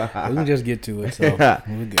can just get to it. So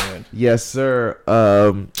we're good. Yes, sir.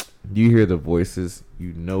 You hear the voices.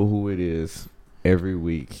 You know who it is every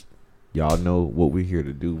week. Y'all know what we're here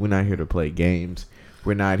to do. We're not here to play games.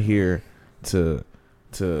 We're not here to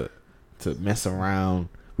mess around.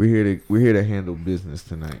 We're here to handle business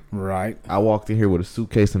tonight. Right. I walked in here with a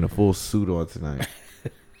suitcase and a full suit on tonight.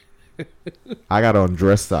 I got on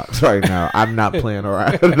dress socks right now. I'm not playing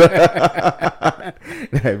around.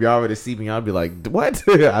 If y'all already see me, I'll be like, what?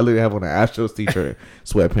 I literally have on an Astros t-shirt,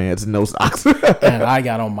 sweatpants, no socks. And I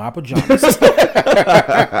got on my pajamas.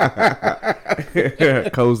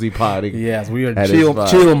 Cozy potting. Yes, we are chill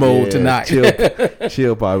mode tonight.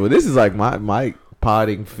 Chill pod. But this is like my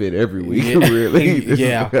potting fit every week, really.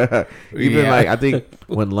 Yeah. Even like, I think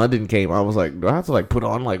when London came, I was like, do I have to like put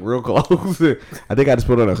on like real clothes? I think I just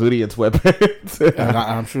put on a hoodie and sweatpants.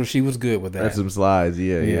 I'm sure she was good with that. And some slides.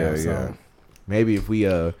 Yeah. Maybe if we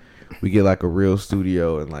get like a real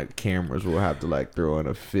studio and like cameras, we'll have to like throw in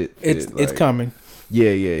a fit. It's coming.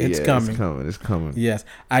 Yeah. It's coming. It's coming. Yes,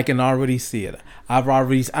 I can already see it. I've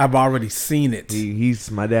already seen it.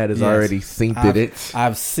 My dad has already synced it.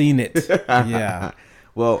 I've seen it. Yeah.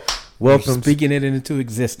 Well, welcome. You're speaking it into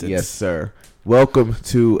existence. Yes, sir. Welcome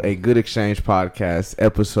to a Good Exchange podcast,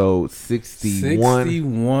 episode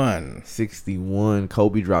 61. 61.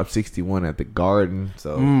 Kobe dropped 61 at the Garden,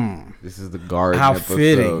 so this is the Garden How episode.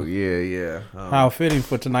 Fitting. Yeah. How fitting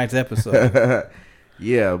for tonight's episode.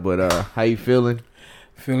 Yeah, but how you feeling?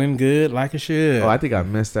 Feeling good, like it should. Oh, I think I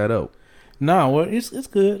messed that up. No, well, it's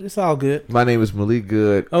good. It's all good. My name is Malik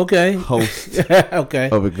Good. Okay. Host okay.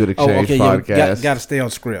 of a Good Exchange podcast. Yeah, got to stay on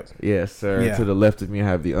script. Yes, sir. Yeah. To the left of me, I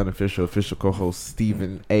have the official co-host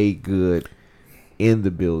Stephen A. Good in the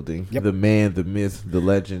building. Yep. The man, the myth, the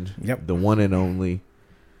legend, the one and only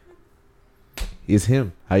is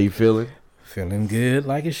him. How you feeling? Feeling good,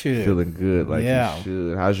 like it should. Feeling good, like you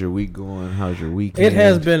should. How's your week going? How's your weekend? It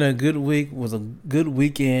has been a good week. It was a good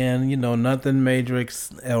weekend. You know, nothing major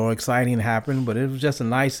or exciting happened, but it was just a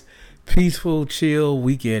nice, peaceful, chill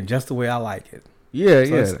weekend, just the way I like it.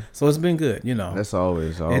 Yeah. So it's been good. You know, that's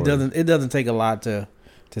always. It doesn't take a lot to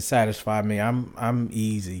satisfy me. I'm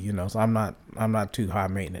easy. You know, so I'm not too high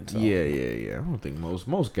maintenance. So. Yeah. I don't think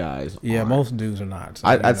most guys. Yeah, aren't. Most dudes are not. So,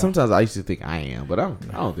 I sometimes I used to think I am, but I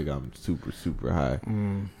don't think I'm super high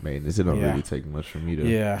maintenance. It don't really take much for me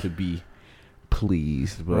to be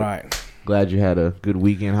pleased. But glad you had a good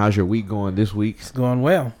weekend. How's your week going this week? It's going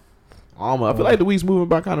well. I feel like the week's moving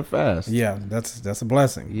by kind of fast. Yeah, that's a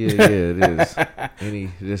blessing. Yeah, it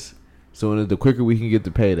is. So the quicker we can get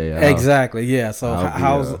the payday. Exactly. Yeah. So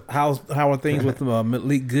how are things with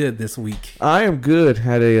Malik Good this week? I am good.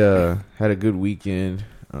 Had a good weekend.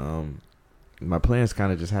 My plans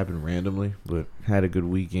kind of just happened randomly, but had a good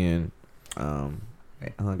weekend. Hung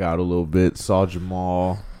out a little bit. Saw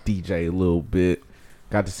Jamal DJ a little bit.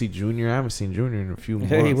 Got to see Junior. I haven't seen Junior in a few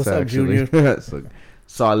months. Hey, what's actually. up, Junior? So,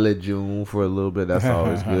 saw Let June for a little bit. That's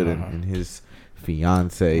always good. And his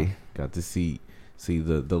fiance. Got to see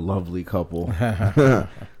the lovely couple.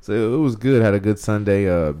 So it was good. Had a good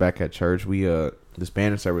Sunday back at church. We the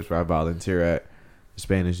Spanish service where I volunteer at, the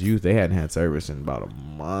Spanish youth, they hadn't had service in about a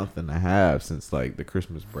month and a half since like the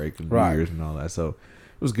Christmas break and New Year's and all that. So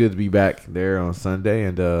it was good to be back there on Sunday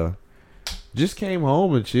and just came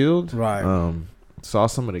home and chilled. Saw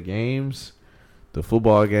some of the games. The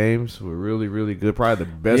football games were really, really good. Probably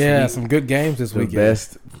the best. Yeah, some good games this weekend. The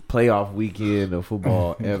best playoff weekend of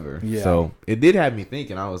football ever. Yeah. So it did have me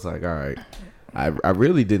thinking. I was like, all right, I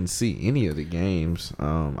really didn't see any of the games.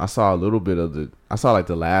 I saw a little bit of the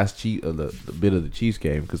last the bit of the Chiefs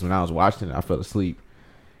game because when I was watching it, I fell asleep,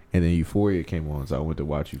 and then Euphoria came on, so I went to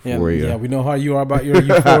watch Euphoria. Yeah, we know how you are about your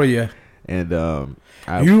Euphoria. And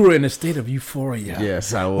you were in a state of euphoria.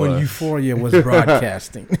 Yes, I was. When Euphoria was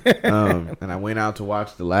broadcasting. And I went out to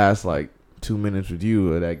watch the last 2 minutes with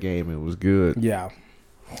you of that game. It was good. Yeah.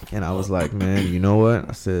 And I was like, man, you know what?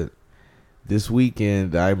 I said, this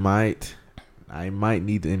weekend I might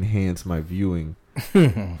need to enhance my viewing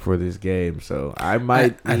for this game. So I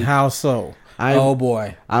might. And how so? Oh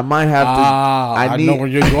boy. I might have to. I know where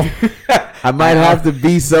you're going. I might have to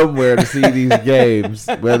be somewhere to see these games,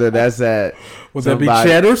 whether that's at. Would that be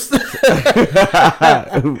Cheddar's?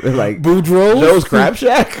 Like Boudreaux's? Joe's Crab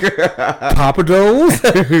Shack? Papa Do's?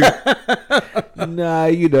 Nah,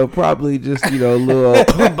 probably just, little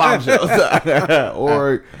bombshells.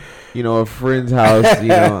 Or, a friend's house,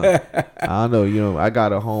 I don't know, I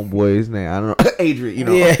got a homeboy, his name, I don't know,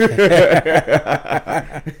 Adrian, Yeah.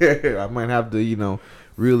 I might have to,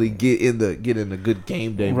 really get in the good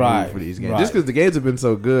game day mood for these games. Just because the games have been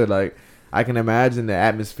so good, I can imagine the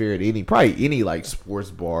atmosphere at any like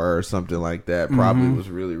sports bar or something like that probably was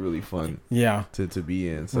really, really fun. Yeah. To be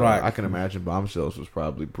in. So I can imagine Bombshells was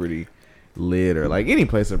probably pretty lit, or like any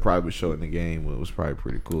place that probably was showing the game was probably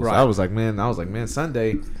pretty cool. Right. So I was like, man,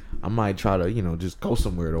 Sunday I might try to, just go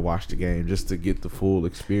somewhere to watch the game just to get the full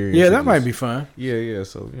experience. Yeah, that might be fun. Yeah.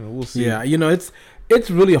 So, we'll see. Yeah, it's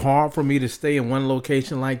really hard for me to stay in one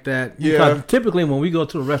location like that. Yeah. Because typically when we go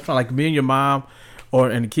to a restaurant, like me and your mom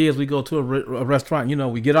and the kids, we go to a restaurant,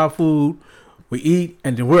 we get our food, we eat,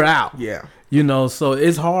 and then we're out. Yeah. So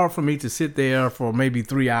it's hard for me to sit there for maybe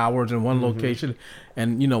 3 hours in one location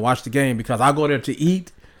and, watch the game, because I go there to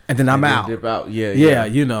eat and then I'm out. Dip out.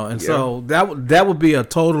 Yeah. So that would be a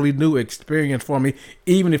totally new experience for me,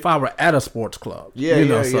 even if I were at a sports club.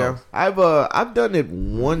 Yeah. I've done it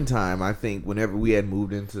one time, I think, whenever we had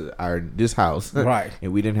moved into this house. Right.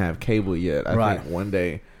 And we didn't have cable yet. I think one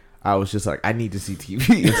day I was just like, I need to see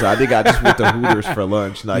TV. And so I think I just went to Hooters for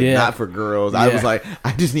lunch, not for girls. I was like,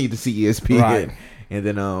 I just need to see ESPN. Right. And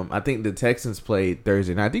then I think the Texans played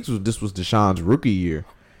Thursday night. I think this was Deshaun's rookie year.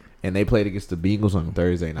 And they played against the Bengals on the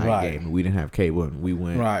Thursday night game. And we didn't have cable, and we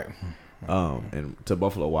went and to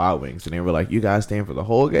Buffalo Wild Wings. And they were like, you guys staying for the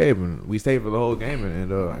whole game? And we stayed for the whole game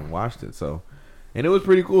and watched it. So, and it was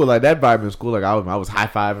pretty cool. Like, that vibe was cool. Like, I was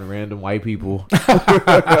high-fiving random white people.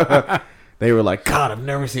 They were like, God, I've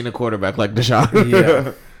never seen a quarterback like Deshaun.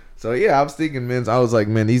 Yeah. So, yeah, I was thinking, I was like,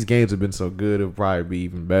 man, these games have been so good. It'll probably be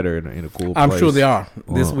even better in a cool place. I'm sure they are.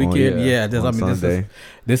 This weekend, Sunday.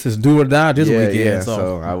 This is do or die this weekend. Yeah.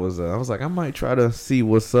 So I was like, I might try to see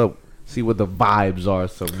what's up, see what the vibes are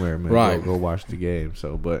somewhere, man. Right. Go watch the game.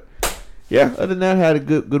 So, but, yeah, other than that, had a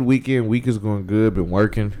good weekend. Week is going good. Been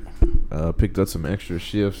working. Picked up some extra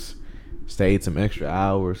shifts. Stayed some extra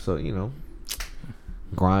hours. So,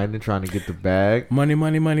 grinding, trying to get the bag. Money.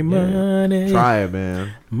 Try it,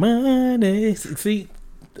 man. Money. See,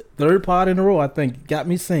 third pod in a row, I think, got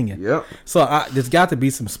me singing. Yep. So there's got to be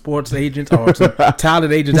some sports agents or some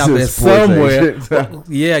talent agents out there somewhere.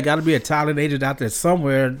 Got to be a talent agent out there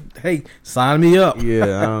somewhere. Hey, sign me up. Yeah,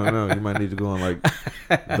 I don't know. You might need to go on like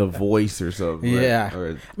The Voice or something. Yeah.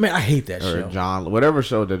 Or, man, I hate that show. Or whatever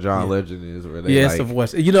show that John Legend is. Where they it's The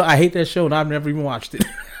Voice. I hate that show, and I've never even watched it.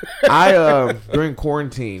 I during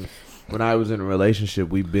quarantine, when I was in a relationship,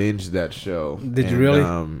 we binged that show. Did you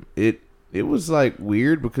really? It was like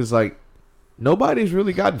weird because like nobody's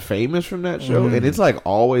really gotten famous from that show, and it's like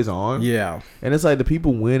always on. Yeah, and it's like the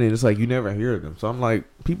people win, and it's like you never hear them. So I'm like,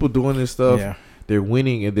 people doing this stuff, they're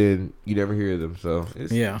winning, and then you never hear them. So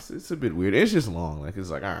it's a bit weird. It's just long. Like, it's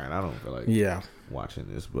like, all right, I don't feel like watching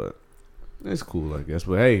this, but it's cool, I guess.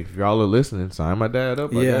 But hey, if y'all are listening, sign my dad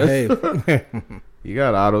up. I guess. Hey. You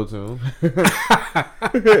got auto-tune.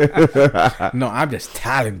 No, I'm just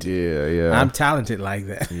talented. Yeah. I'm talented like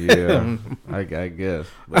that. Yeah, I guess.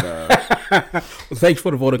 But, well, thanks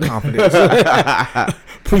for the vote of confidence.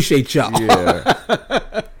 Appreciate y'all.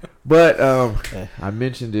 Yeah. But I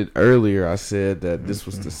mentioned it earlier. I said that this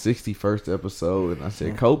was the 61st episode, and I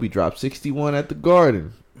said Kobe dropped 61 at the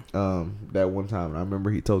Garden that one time. And I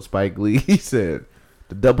remember he told Spike Lee, he said,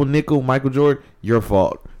 the double nickel, Michael Jordan, your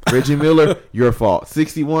fault. Reggie Miller, your fault.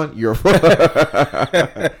 61, your fault.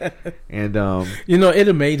 And it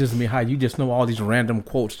amazes me how you just know all these random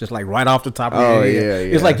quotes just like right off the top of your head.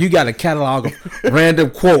 Yeah. It's like you got a catalog of random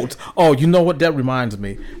quotes. Oh, you know what? That reminds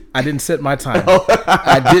me. I didn't set my timer.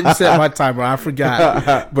 I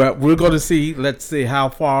forgot. But we're going to see. Let's see how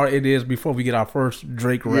far it is before we get our first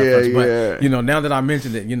Drake reference. But now that I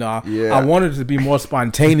mentioned it, I wanted it to be more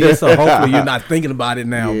spontaneous. So hopefully you're not thinking about it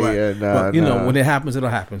now. But when it happens, it'll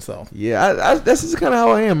happen. So that's just kind of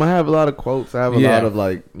how I am. I have a lot of quotes. I have a lot of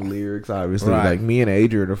like lyrics. Obviously, like me and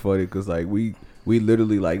Adrian are funny because like we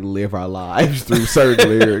literally like live our lives through certain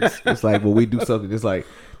lyrics. It's like when we do something, it's like.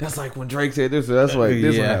 That's like when Drake said this. So that's like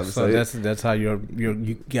this one happens. So that's how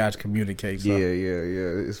you guys communicate. So.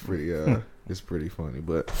 Yeah. It's pretty funny,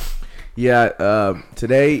 but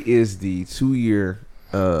today is the 2-year.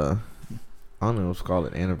 I don't know what's called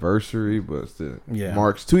an anniversary, but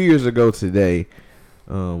marks 2 years ago today.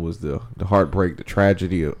 Was the heartbreak, the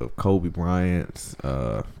tragedy of Kobe Bryant's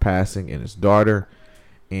passing and his daughter,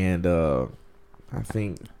 and I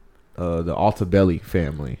think the Altabelli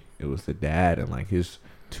family. It was the dad and like his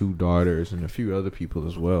 2 daughters and a few other people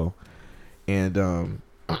as well, and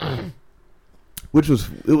which was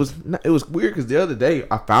weird because the other day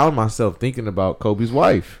I found myself thinking about Kobe's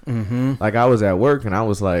wife. Like I was at work and I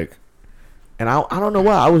was like, and I don't know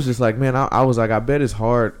why I was just like, man, I was like, I bet it's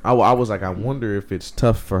hard. I was like, I wonder if it's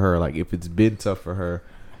tough for her, like if it's been tough for her,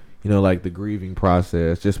 like the grieving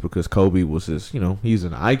process, just because Kobe was just, he's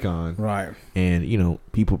an icon. Right. And,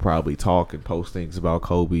 people probably talk and post things about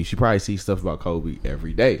Kobe. She probably sees stuff about Kobe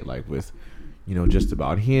every day, like with, just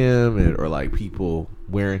about him, or like people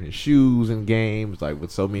wearing his shoes in games, like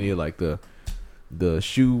with so many like the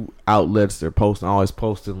shoe outlets, they're always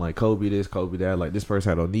posting like Kobe this, Kobe that, like this person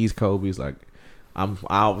had on these Kobe's. Like I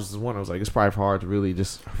was like, it's probably hard to really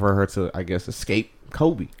just for her to, I guess, escape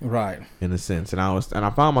Kobe, right, in a sense. And I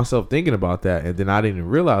found myself thinking about that, and then I didn't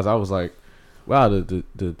realize, I was like, wow, the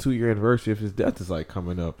 2-year anniversary of his death is like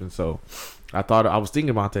coming up. And so I was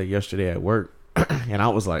thinking about that yesterday at work, and I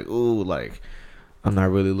was like, ooh, like I'm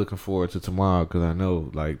not really looking forward to tomorrow, because I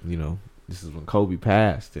know, like, this is when Kobe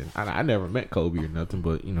passed, and I never met Kobe or nothing,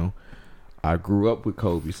 but I grew up with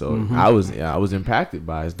Kobe, so I was impacted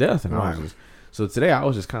by his death, and right. So today I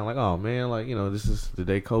was just kind of like, oh man, like, this is the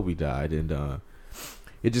day Kobe died. And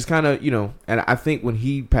it just kind of, and I think when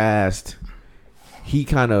he passed, he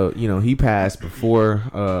kind of, he passed before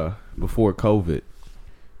COVID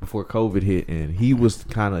hit, and he was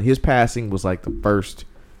kind of, his passing was like the first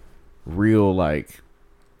real, like,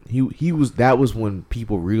 that was when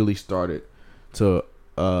people really started to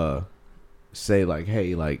say like,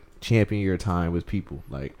 hey, like, champion your time with people,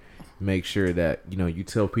 like, make sure that you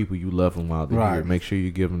tell people you love them while they're here. Make sure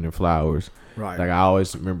you give them their flowers. Right. Like, I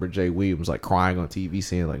always remember Jay Williams like crying on TV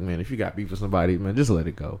saying like, man, if you got beef with somebody, man, just let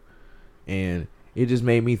it go. And it just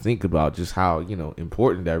made me think about just how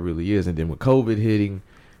important that really is. And then with COVID hitting,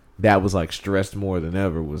 that was like stressed more than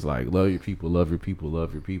ever, was like, love your people, love your people,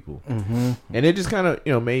 love your people. Mm-hmm. And it just kind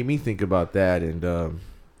of made me think about that. And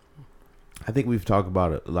I think we've talked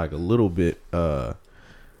about it like a little bit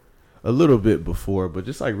before, but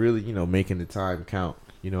just like really, making the time count.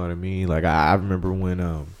 You know what I mean? Like I remember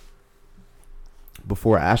when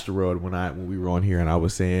before Astroworld, when we were on here, and I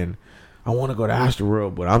was saying I want to go to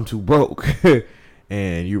Astroworld, but I'm too broke.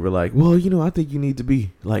 And you were like, well, I think you need to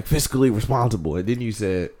be like fiscally responsible. And then you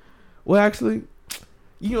said, well, actually,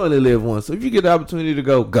 you only live once, so if you get the opportunity to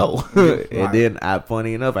go. Right. And then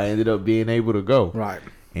funny enough, I ended up being able to go. Right.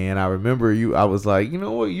 And I remember I was like, you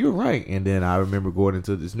know what, you're right. And then I remember going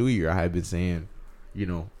into this new year, I had been saying,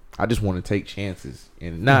 I just want to take chances,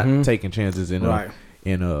 and not taking chances in a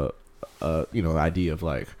idea of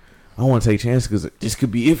like, I want to take chances because this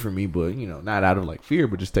could be it for me, but not out of like fear,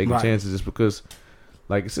 but just taking chances just because,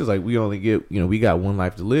 like it says, like we only get, we got one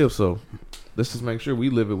life to live, so let's just make sure we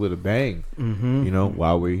live it with a bang,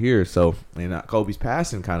 while we're here. So, and Kobe's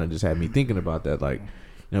passing kind of just had me thinking about that, like,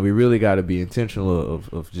 we really got to be intentional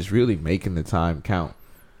of just really making the time count,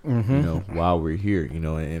 while we're here,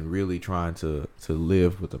 and really trying to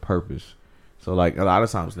live with a purpose. So, like, a lot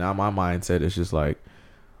of times now my mindset is just like,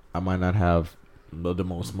 I might not have the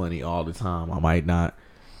most money all the time. I might not,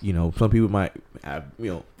 some people might have,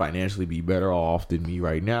 financially be better off than me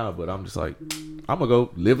right now, but I'm just like, I'm gonna go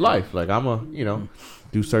live life. Like, I'm gonna,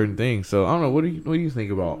 do certain things. So I don't know. What do you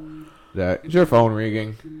think about that? Is your phone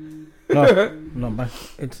ringing? No, but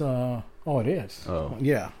it's it is. Oh,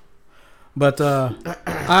 yeah. But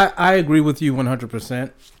I agree with you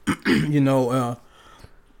 100%.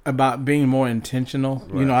 About being more intentional.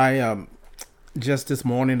 Right. I just this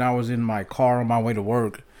morning I was in my car on my way to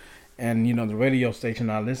work, and the radio station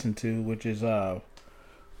I listen to, which is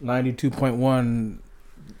 92.1,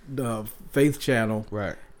 the Faith Channel.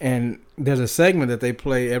 Right. And there's a segment that they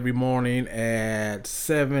play every morning at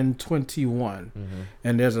 7:21,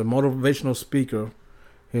 and there's a motivational speaker.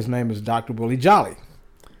 His name is Dr. Willie Jolly,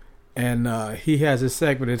 and he has this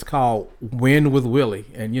segment. It's called "Win with Willie,"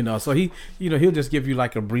 and so he'll just give you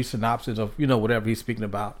like a brief synopsis of whatever he's speaking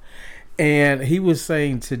about. And he was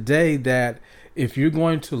saying today that if you're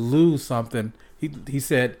going to lose something, he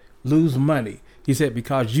said lose money. He said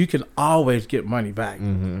because you can always get money back.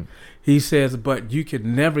 He says, but you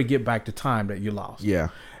can never get back the time that you lost. Yeah.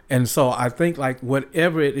 And so I think like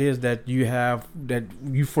whatever it is that you have, that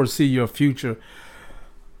you foresee your future,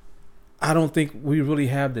 I don't think we really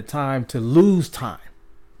have the time to lose time.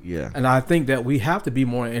 Yeah. And I think that we have to be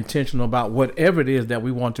more intentional about whatever it is that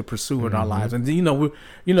we want to pursue in our lives. And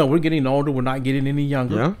we're getting older, we're not getting any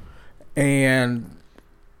younger. Yeah. And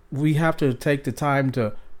we have to take the time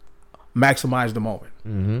to maximize the moment.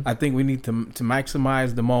 I think we need to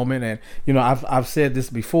maximize the moment. And I've said this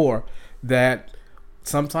before, that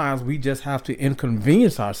sometimes we just have to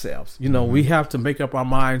inconvenience ourselves. We have to make up our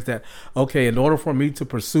minds that, okay, in order for me to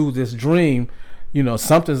pursue this dream,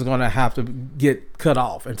 something's going to have to get cut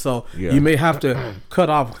off. And so you may have to cut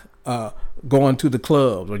off going to the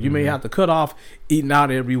clubs, or you may have to cut off eating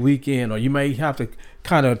out every weekend, or you may have to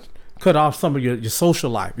kind of cut off some of your social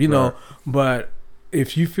life, but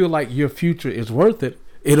if you feel like your future is worth it,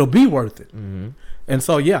 it'll be worth it. Mm-hmm. And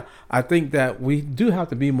so, yeah, I think that we do have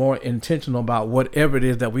to be more intentional about whatever it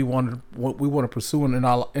is that we want to pursue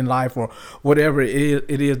in life, or whatever it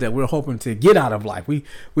is that we're hoping to get out of life.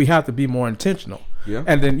 We have to be more intentional. Yeah.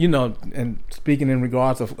 And then, and speaking in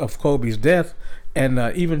regards of Kobe's death, and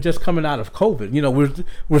even just coming out of COVID,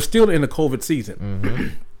 we're still in the COVID season. Mm-hmm.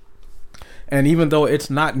 And even though it's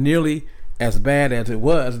not nearly as bad as it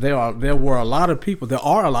was, there are a lot of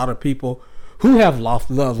people who have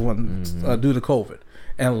lost loved ones due to COVID,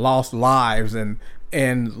 and lost lives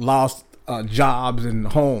and lost jobs and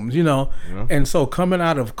homes, Yeah. And so coming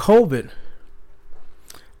out of COVID,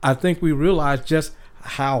 I think we realize just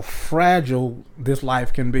how fragile this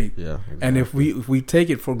life can be. Yeah. Exactly. And if we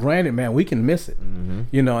take it for granted, man, we can miss it.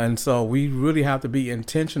 Mm-hmm. And so we really have to be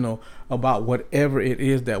intentional about whatever it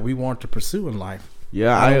is that we want to pursue in life.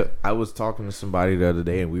 Yeah, I was talking to somebody the other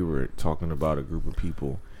day, and we were talking about a group of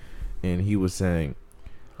people, and he was saying,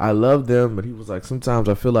 I love them, but he was like, sometimes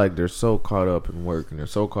I feel like they're so caught up in work, and they're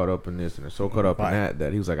so caught up in this, and they're so caught up in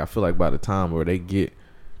that he was like, I feel like by the time where they get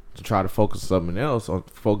to try to focus on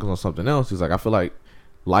something else, he's like, I feel like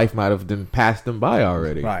life might have been passed them by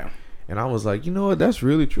already. Right. And I was like, you know what, that's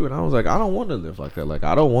really true. And I was like, I don't want to live like that. Like,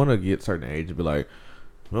 I don't want to get a certain age and be like,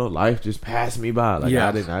 well, life just passed me by. Like,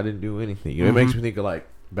 I didn't do anything. It makes me think of like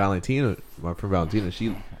Valentina, my friend Valentina.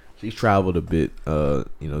 She's traveled a bit,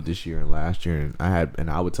 this year and last year, and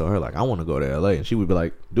I would tell her like, I want to go to LA, and she would be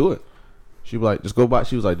like, do it. She'd be like, just go buy.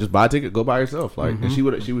 She was like, just buy a ticket, go by yourself. Like, and she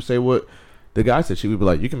would say what the guy said. She would be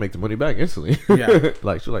like, you can make the money back instantly. Yeah.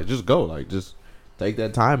 Like, she was like, just go, like, just take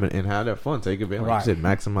that time and have that fun, take advantage. Like you said,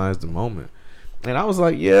 maximize the moment. And I was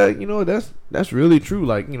like, yeah, that's really true.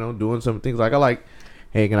 Like, doing some things, like I like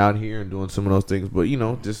hanging out here and doing some of those things, but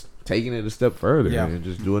just taking it a step further and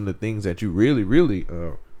just doing the things that you really, really,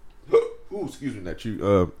 that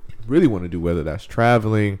you really want to do. Whether that's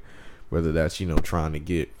traveling, whether that's trying to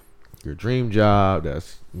get your dream job,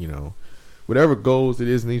 that's whatever goals it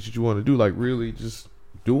is, things that you want to do. Like really, just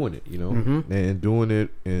doing it, and doing it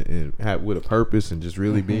and have with a purpose, and just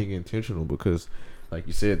really being intentional, because like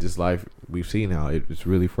you said, this life we've seen how it's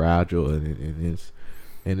really fragile, and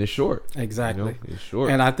it's short. Exactly. It's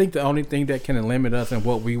short. And I think the only thing that can limit us and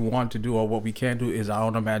what we want to do or what we can do is our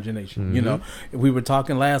own imagination. We were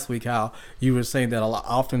talking last week how you were saying that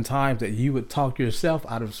oftentimes that you would talk yourself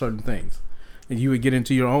out of certain things. And you would get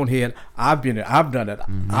into your own head. I've been there. I've done it.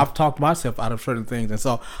 I've talked myself out of certain things. And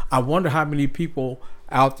so I wonder how many people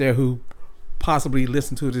out there who possibly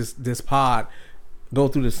listen to this pod go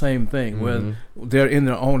through the same thing, where they're in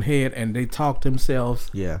their own head and they talk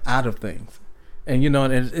themselves out of things. And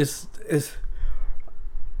and it's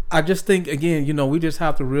I just think, again, we just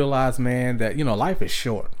have to realize, man, that life is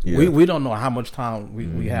short. We don't know how much time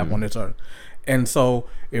we have on this earth. And so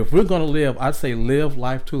if we're going to live, I'd say live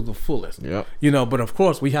life to the fullest. Yep. But of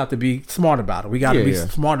course we have to be smart about it. We got to be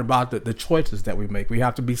smart about the choices that we make. We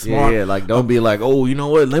have to be smart. Yeah, like don't be like, oh, you know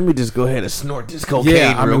what? Let me just go ahead and snort this cocaine.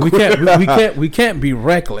 Yeah, I mean, we can't be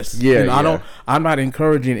reckless. Yeah, I'm not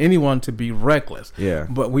encouraging anyone to be reckless. Yeah.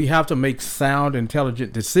 But we have to make sound,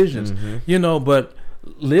 intelligent decisions. But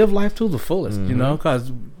live life to the fullest,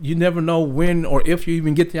 because you never know when or if you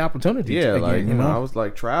even get the opportunity. Yeah, again, I was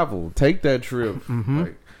like, travel, take that trip,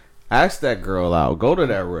 like ask that girl out, go to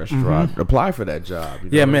that restaurant, apply for that job.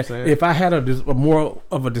 Man. If I had a more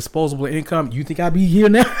of a disposable income, you think I'd be here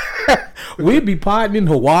now? We'd be potting in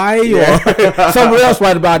Hawaii or somewhere else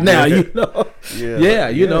right about now. But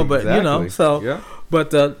exactly. so. Yeah.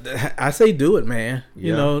 But I say do it, man.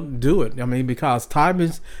 Do it. I mean, because time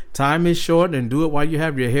is short, and do it while you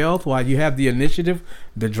have your health, while you have the initiative,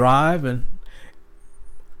 the drive, and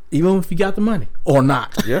even if you got the money or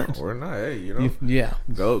not. Yeah, or not. Hey,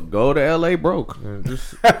 go to LA broke and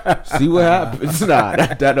just see what happens. Nah,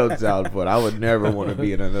 that don't sound fun. I would never want to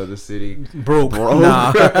be in another city broke.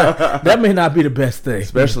 Nah, that may not be the best thing,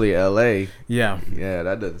 especially LA. Yeah,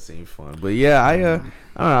 that doesn't seem fun. But yeah, I don't know.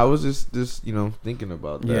 I was just thinking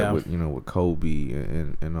about that with Kobe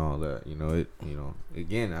and all that.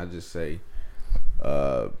 Again, I just say,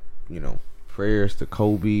 prayers to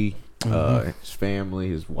Kobe, his family,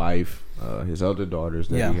 his wife, his other daughters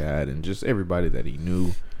that he had, and just everybody that he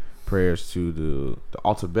knew. Prayers to the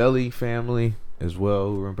Altabelli family as well,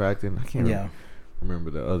 who were impacted. I can't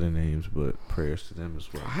remember the other names, but prayers to them as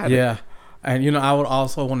well. And I would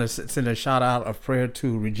also want to send a shout out of prayer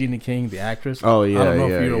to Regina King, the actress. Oh yeah, I don't know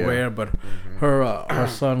if you're aware, but her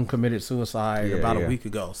son committed suicide about a week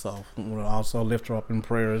ago. So we'll also lift her up in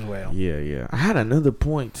prayer as well. Yeah. I had another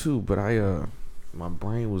point too, but my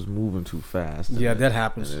brain was moving too fast. That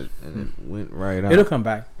happens, and it went right out. It'll come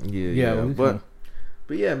back. Yeah. But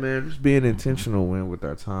But yeah, man, just being intentional with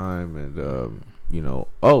our time, and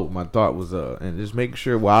my thought was and just making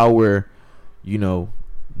sure while we're,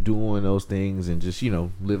 doing those things and just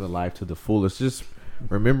living life to the fullest, just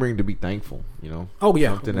remembering to be thankful. Oh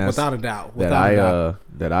yeah, without a doubt.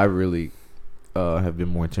 That I really have been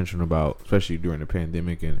more intentional about, especially during the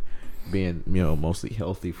pandemic and being mostly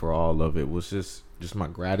healthy for all of it, was just my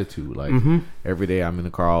gratitude. Like every day I'm in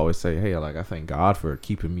the car, I always say, hey, like I thank God for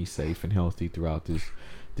keeping me safe and healthy throughout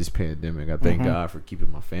this pandemic. I thank God for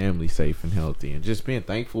keeping my family safe and healthy, and just being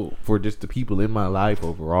thankful for just the people in my life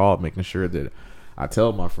overall, making sure that I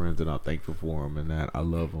tell my friends that I'm thankful for them and that I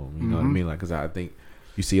love them. You know what I mean? Like, because I think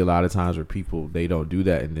you see a lot of times where people, they don't do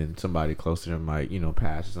that, and then somebody close to them might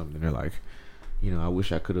pass or something, they're like, I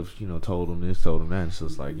wish I could have told them this, told them that. And so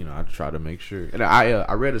it's like, I try to make sure. And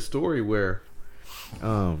I read a story where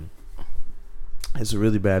it's a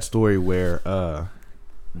really bad story where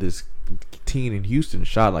this teen in Houston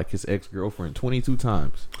shot like his ex-girlfriend 22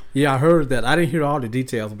 times. Yeah, I heard that. I didn't hear all the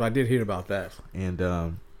details, but I did hear about that.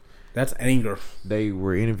 And that's anger. They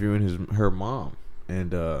were interviewing her mom,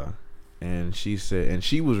 and she said, and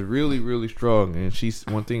she was really, really strong. And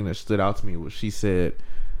one thing that stood out to me was she said,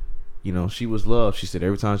 she was loved. She said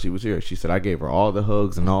every time she was here, she said I gave her all the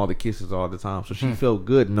hugs and all the kisses all the time. So she felt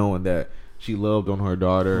good knowing that she loved on her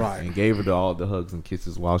daughter and gave her all the hugs and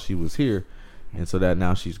kisses while she was here. And so that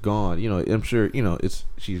now she's gone, I'm sure,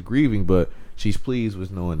 she's grieving, but she's pleased with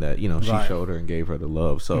knowing that, she showed her and gave her the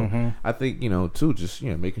love. So I think, too, just,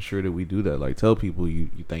 making sure that we do that. Like, tell people you're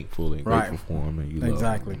thankful and grateful for them and you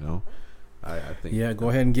love them, I think. Yeah, go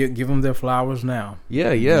ahead and give them their flowers now.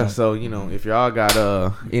 Yeah. So, if y'all got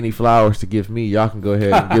any flowers to give me, y'all can go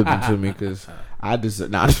ahead and give them to me, because I just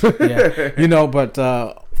not. But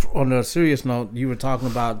on a serious note, you were talking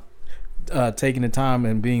about taking the time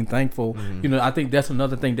and being thankful. I think that's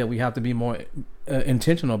another thing that we have to be more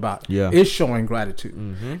intentional about. Is showing gratitude.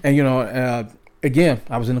 And again,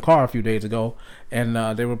 I was in the car a few days ago,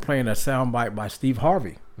 and they were playing a soundbite by Steve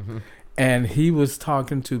Harvey, and he was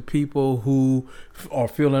talking to people who were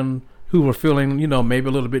feeling, maybe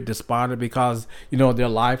a little bit despondent because, their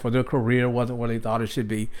life or their career wasn't what they thought it should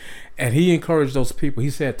be. And he encouraged those people. He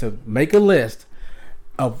said to make a list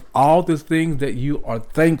of all the things that you are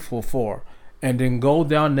thankful for, and then go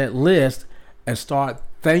down that list and start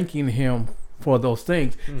thanking him for those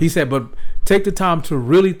things. He said, but take the time to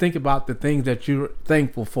really think about the things that you're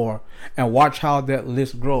thankful for and watch how that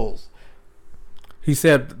list grows. He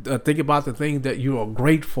said, think about the things that you are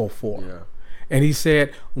grateful for. And he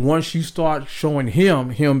said, once you start showing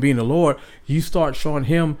him being the Lord, you start showing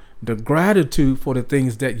him the gratitude for the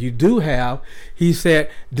things that you do have. He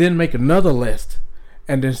said, then make another list.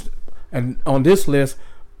 And on this list,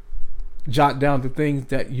 jot down the things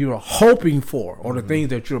that you're hoping for, or the things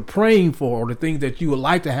that you're praying for, or the things that you would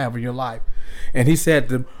like to have in your life. And he said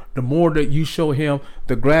the more that you show him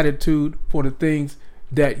the gratitude for the things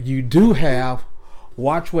that you do have,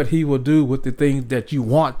 watch what he will do with the things that you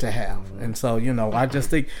want to have. And so, I just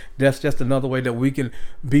think that's just another way that we can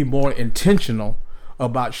be more intentional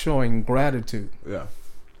about showing gratitude.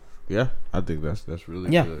 Yeah, I think that's really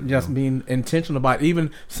good. Just being intentional about even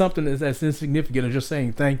something that's insignificant, and just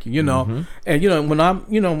saying thank you. And when I'm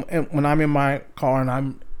in my car and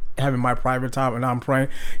I'm having my private time and I'm praying,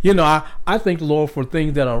 I thank the Lord for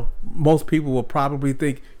things that are most people will probably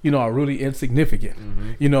think are really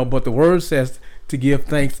insignificant. But the word says to give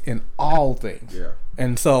thanks in all things.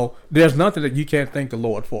 And so there's nothing that you can't thank the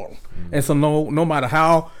Lord for. And so no matter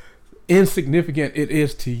how insignificant it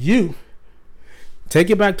is to you, take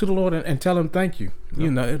it back to the Lord and tell him thank you.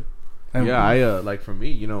 I like for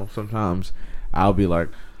me, sometimes I'll be like,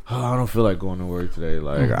 oh, I don't feel like going to work today.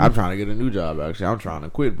 Like I'm trying to get a new job. Actually, I'm trying to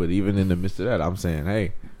quit. But even in the midst of that, I'm saying,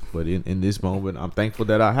 hey, but in this moment, I'm thankful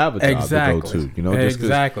that I have a job to go to. Just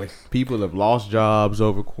exactly. People have lost jobs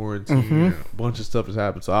over quarantine. A bunch of stuff has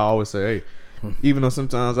happened. So I always say, hey, even though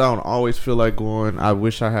sometimes I don't always feel like going, I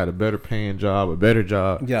wish I had a better paying job, a better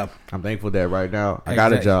job. I'm thankful that right now I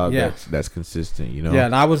got a job that's consistent.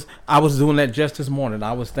 And I was doing that just this morning.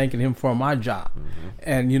 I was thanking him for my job,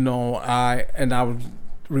 and I was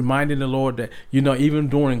reminding the Lord that even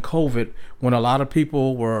during COVID, when a lot of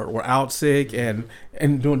people were out sick and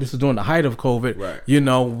during the height of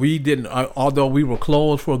COVID, we didn't, although we were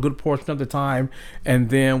closed for a good portion of the time, and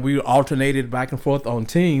then we alternated back and forth on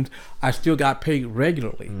teams, I still got paid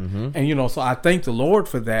regularly. And so I thank the Lord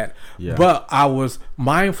for that. But I was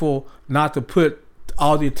mindful not to put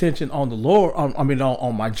all the attention on the Lord,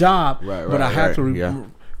 on my job, but I had to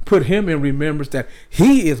put him in remembrance that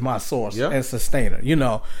he is my source and sustainer,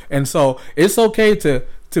 and so it's okay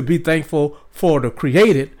to be thankful for the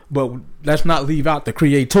created, but let's not leave out the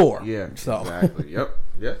creator. Yeah, so exactly. Yep.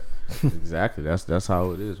 Exactly. That's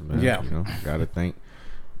how it is, man. Yeah. Gotta thank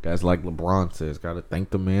guys like LeBron says. Gotta thank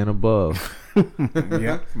the man above.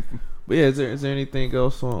 Yeah. But yeah, is there anything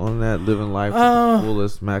else on that living life to the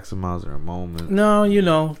fullest, maximizing a moment? No,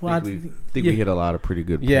 I think we hit a lot of pretty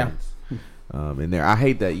good points. Yeah. In there, I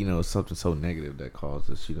hate that something so negative that caused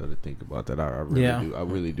us to think about that. I really do. I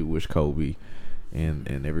really do wish Kobe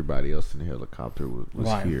and everybody else in the helicopter was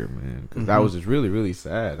right. here, man, because that was just really, really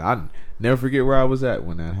sad. I never forget where I was at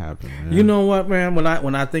when that happened, man. You know what, man? When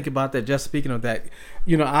I think about that, just speaking of that,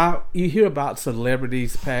 you hear about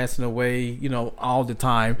celebrities passing away, all the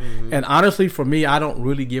time, and honestly, for me, I don't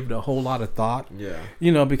really give it a whole lot of thought.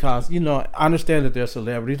 Yeah. Because I understand that they're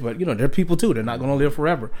celebrities, but they're people too. They're not going to live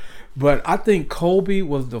forever. But I think Kobe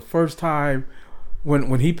was the first time.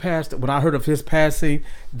 When he passed, when I heard of his passing,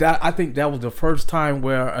 I think that was the first time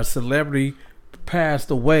where a celebrity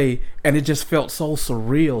passed away, and it just felt so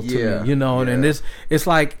surreal to me, And it's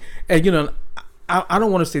like, and I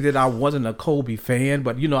don't want to say that I wasn't a Kobe fan,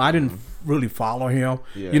 but I didn't really follow him.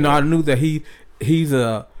 I knew that he's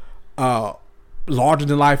a larger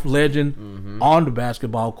than life legend on the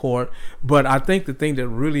basketball court, but I think the thing that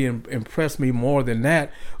really impressed me more than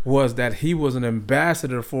that was that he was an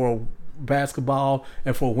ambassador for basketball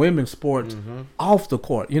and for women's sports off the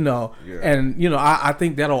court, and I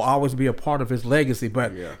think that'll always be a part of his legacy.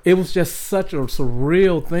 But it was just such a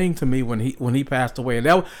surreal thing to me when he passed away, and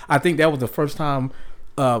I think that was the first time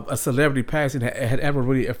a celebrity passing had ever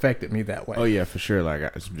really affected me that way. Oh yeah, for sure. Like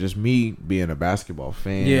it's just me being a basketball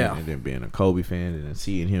fan, and then being a Kobe fan, and then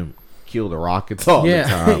seeing him kill the Rockets all the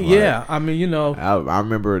time. Yeah, I mean, I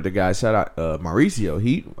remember the guy, shout out Mauricio.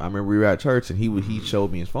 I remember we were at church and he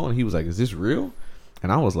showed me his phone and he was like, "Is this real?"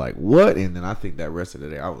 And I was like, "What?" And then I think that rest of the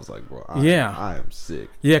day I was like, "Bro, I am sick."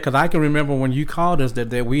 Yeah, because I can remember when you called us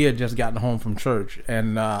that we had just gotten home from church,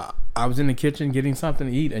 and I was in the kitchen getting something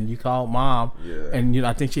to eat, and you called Mom, and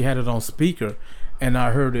I think she had it on speaker, and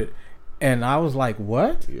I heard it. And I was like,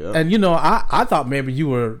 "What?" Yeah. And I thought maybe you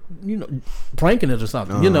were pranking it or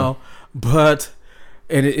something, but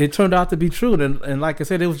it turned out to be true. And like I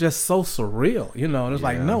said, it was just so surreal, And it's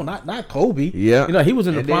like, no, not Kobe. Yeah. He was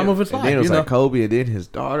in the prime of his life. And then it was like Kobe and then his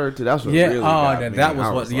daughter too. That's what really got me. That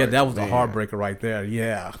was the heartbreaker right there.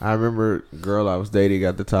 Yeah. I remember a girl I was dating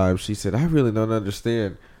at the time. She said, "I really don't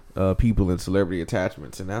understand people in celebrity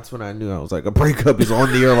attachments," and that's when I knew. I was like, a breakup is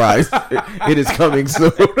on the horizon. It is coming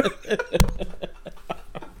soon.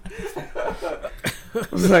 I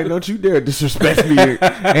was like, "Don't you dare disrespect me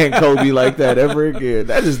and Kobe like that ever again.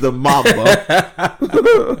 That is the Mamba."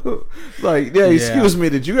 Like, excuse me,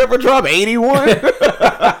 did you ever drop 81?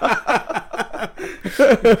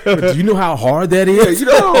 Do you know how hard that is? You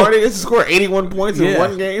know how hard it is to score 81 points in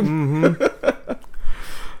one game?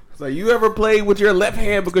 Like, you ever played with your left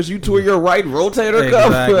hand because you tore your right rotator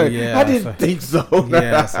cuff? I didn't think so.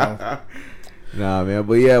 Nah, man.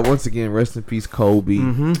 But yeah, once again, rest in peace, Kobe,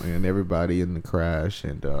 and everybody in the crash.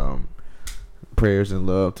 And prayers and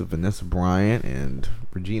love to Vanessa Bryant and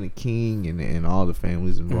Regina King and all the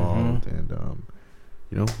families involved.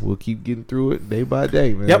 And we'll keep getting through it day by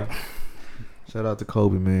day, man. Yep. Shout out to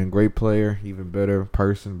Kobe, man. Great player, even better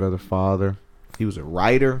person, better father. He was a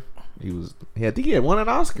writer. I think he had won an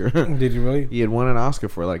Oscar. Did you really? He had won an Oscar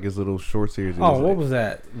for like his little short series. What was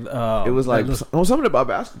that? It was like something about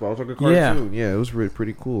basketball. It was like a cartoon. Yeah, it was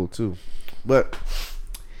pretty cool too. But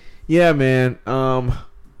yeah, man, the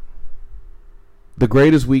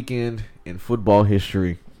greatest weekend in football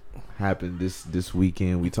history happened this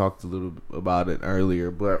weekend. We talked a little about it earlier,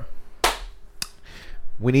 but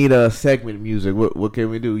we need a segment music. What can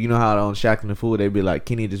we do? You know how on Shaq and the Fool they be like,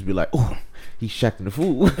 Kenny just be like, "Oh, he's shacking the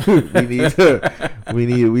fool."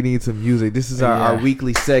 we need some music. This is our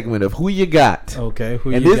weekly segment of Who You Got. Okay,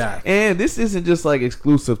 who you got. And this isn't just like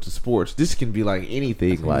exclusive to sports. This can be like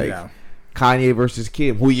anything, like Kanye versus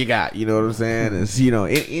Kim. Who you got? You know what I'm saying? It's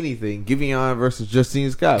anything. Giveon versus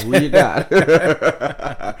Justine Scott. Who you got?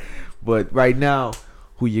 But right now,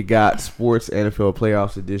 Who You Got? Sports NFL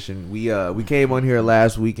Playoffs edition. We came on here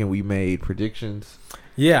last week and we made predictions.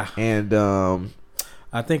 Yeah, and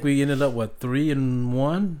I think we ended up with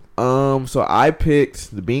 3-1. So I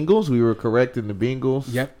picked the Bengals. We were correct in the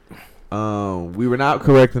Bengals. Yep. We were not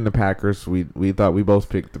correct in the Packers. We thought we both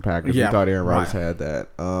picked the Packers. Yeah, we thought Aaron Rodgers had that.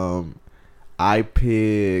 I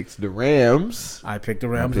picked the Rams. I picked the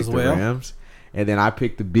Rams as well. And then I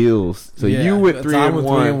picked the Bills. So you went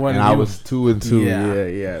 3-1, and I was 2-2.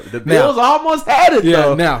 Yeah. The Bills almost had it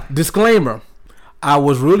though. Now, disclaimer: I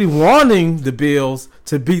was really wanting the Bills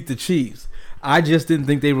to beat the Chiefs. I just didn't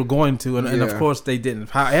think they were going to, and of course they didn't.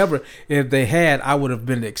 However, if they had, I would have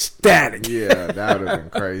been ecstatic. Yeah, that would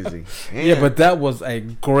have been crazy. Yeah, but that was a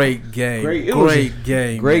great game. Great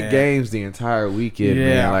game. Great games the entire weekend,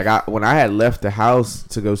 man. Like when I had left the house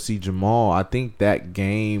to go see Jamal, I think that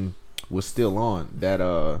game was still on.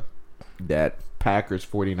 That Packers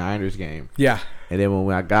 49ers game. Yeah. And then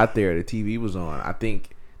when I got there, the TV was on. I think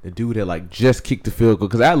the dude had like just kicked the field goal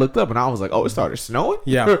because I looked up and I was like, "Oh, it started snowing."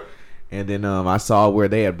 Yeah. And then I saw where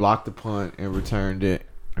they had blocked the punt and returned it,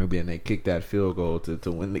 and then they kicked that field goal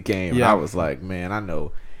to win the game. Yeah. And I was like, "Man, I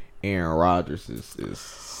know Aaron Rodgers is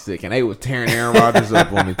sick," and they was tearing Aaron Rodgers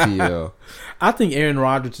up on the TL. I think Aaron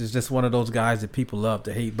Rodgers is just one of those guys that people love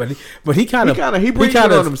to hate, but he kind of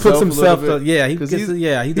puts himself. He's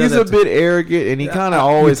a bit arrogant, and he kind of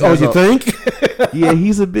always. Oh, you think? Yeah,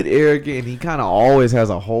 he's a bit arrogant, and he kind of always has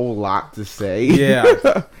a whole lot to say.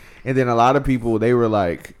 Yeah. And then a lot of people, they were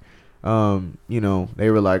like, "Oh, we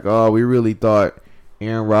really thought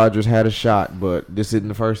Aaron Rodgers had a shot, but this isn't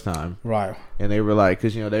the first time." Right. And they were like,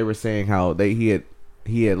 because they were saying how he had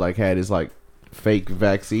like had his like fake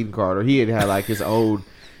vaccine card, or he had like his own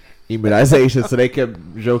immunization, so they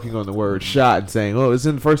kept joking on the word shot and saying, "Oh, this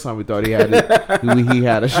isn't the first time we thought he had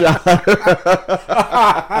a shot."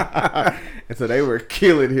 And so they were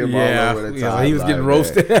killing him all over the time. Yeah, he was getting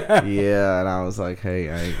roasted. Yeah, and I was like, "Hey,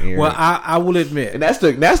 I ain't Aaron." Well, I will admit, and that's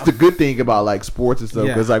the good thing about like sports and stuff,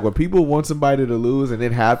 because like when people want somebody to lose and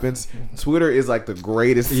it happens, Twitter is like the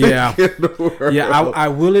greatest thing in the world. Yeah, I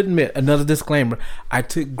will admit, another disclaimer: I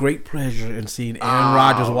took great pleasure in seeing Aaron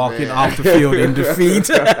Rodgers walking off the field in defeat.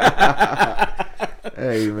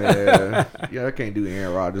 Hey man, I can't do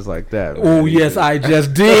Aaron Rodgers like that. Oh yes, I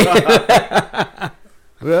just did.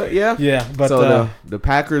 Well, yeah. But so the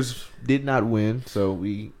Packers did not win, so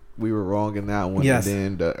we were wrong in that one. Yes. And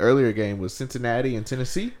then the earlier game was Cincinnati and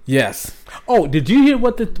Tennessee. Yes. Oh, did you hear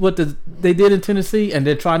what they did in Tennessee, and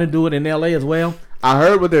they're trying to do it in LA as well? I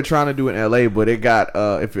heard what they're trying to do in LA, but it got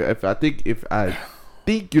if I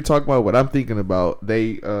think you're talking about what I'm thinking about,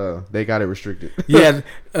 they got it restricted. Yeah,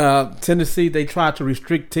 Tennessee, they tried to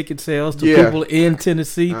restrict ticket sales to people in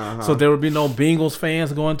Tennessee, so there would be no Bengals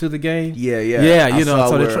fans going to the game. Yeah.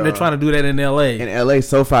 So they're trying to do that in L.A. In L.A.,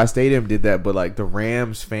 SoFi Stadium did that, but like the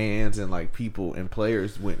Rams fans and like people and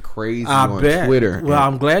players went crazy on Twitter. Well,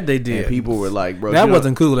 I'm glad they did. And people were like, "Bro, that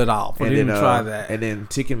wasn't cool at all for them to try that." And then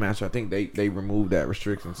Ticketmaster, I think they removed that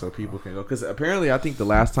restriction so people can go, because apparently I think the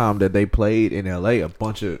last time that they played in L.A., a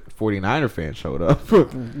bunch of 49er fans showed up.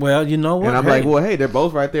 Well, you know what? And I'm like, well, hey, they're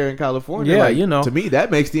both right there in California. Yeah, like, to me,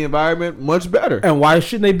 that makes the environment much better. And why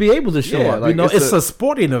shouldn't they be able to show up? Like, it's a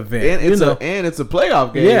sporting event. And it's a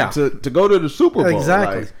playoff game to go to the Super Bowl.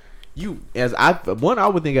 Exactly. Like, I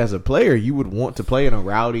would think as a player, you would want to play in a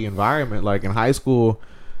rowdy environment. Like in high school,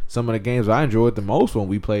 some of the games I enjoyed the most when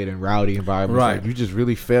we played in rowdy environments. Right. Like, you just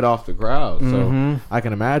really fed off the crowd. So I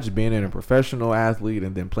can imagine being in a professional athlete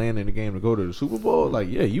and then playing in the game to go to the Super Bowl. Like,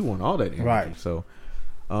 yeah, you want all that energy. Right. So,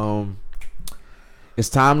 it's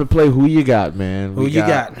time to play Who You Got, man. We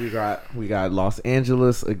got Los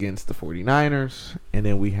Angeles against the 49ers, and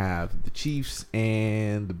then we have the Chiefs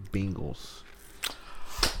and the Bengals.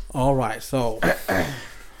 All right, so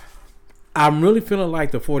I'm really feeling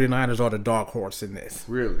like the 49ers are the dark horse in this.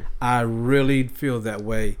 Really? I really feel that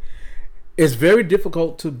way. It's very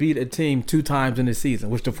difficult to beat a team 2 times in the season,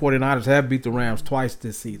 which the 49ers have beat the Rams twice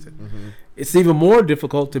this season. Mm-hmm. It's even more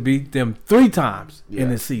difficult to beat them 3 times in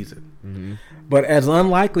the season. Mm-hmm. But as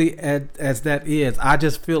unlikely as that is, I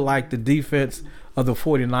just feel like the defense of the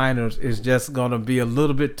 49ers is just going to be a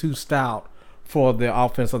little bit too stout for the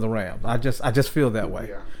offense of the Rams. I just feel that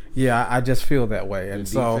way. Yeah, I just feel that way. And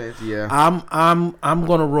defense, I'm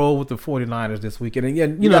going to roll with the 49ers this weekend.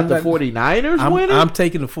 And you got the 49ers winning? I'm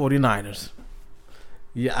taking the 49ers.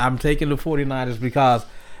 Yeah, I'm taking the 49ers because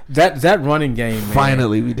that running game, man,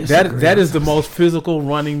 finally we disagree. That is the most physical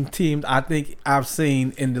running team I think I've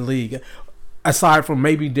seen in the league, aside from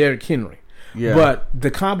maybe Derrick Henry. Yeah. But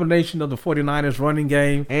the combination of the 49ers running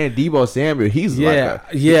game and Deebo Samuel, he's I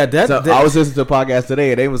was listening to a podcast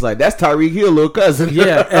today and they was like, that's Tyreek Hill, little cousin.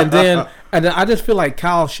 Yeah, and then I just feel like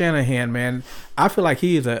Kyle Shanahan, man, I feel like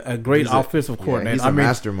he is a great offensive coordinator. He's a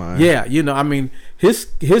mastermind. Yeah, his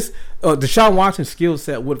Deshaun Watson's skill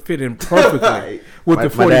set would fit in perfectly with the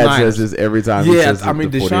 49ers. My dad says this every time. Yeah,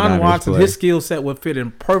 Deshaun Watson, his skill set would fit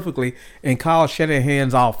in perfectly in Kyle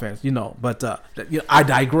Shanahan's offense. But I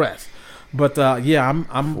digress. But I'm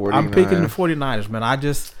picking the 49ers, man. I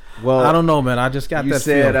don't know, man. I just got that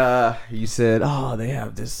feel. You said, they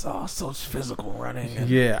have this such physical running. And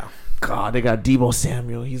yeah. God, they got Deebo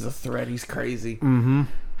Samuel. He's a threat. He's crazy. Mm-hmm.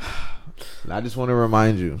 I just want to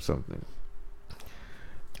remind you of something.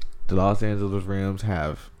 The Los Angeles Rams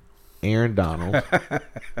have Aaron Donald.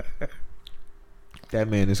 That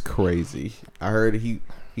man is crazy. I heard he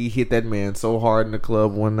hit that man so hard in the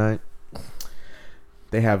club one night.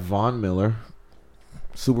 They have Von Miller,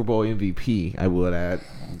 Super Bowl MVP, I would add.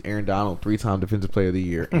 Aaron Donald, 3-time Defensive Player of the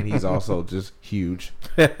Year, and he's also just huge.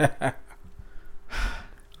 They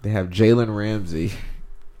have Jalen Ramsey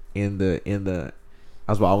in the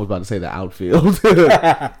I was about to say the outfield.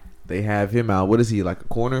 They have him out. What is he, like a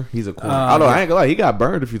corner? He's a corner. Although I ain't gonna lie, he got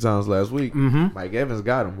burned a few times last week. Mm-hmm. Mike Evans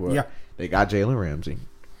got him. Boy. Yeah. They got Jalen Ramsey.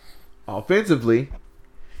 Offensively,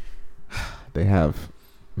 they have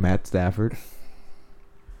Matt Stafford.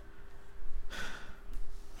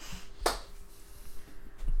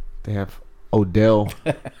 They have Odell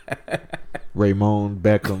Ramon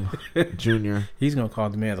Beckham Jr. He's gonna call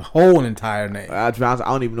the man the whole entire name. I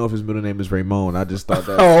don't even know if his middle name is Ramon. I just thought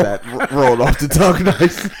that rolled off the tongue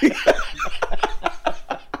nicely.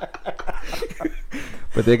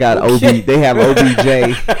 But they got They have OBJ,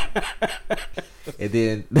 and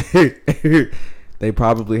then they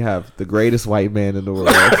probably have the greatest white man in the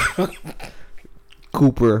world,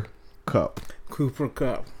 Cooper Kupp. Cooper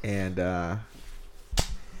Kupp, And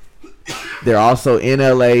they're also in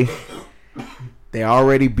LA. They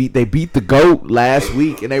beat the GOAT last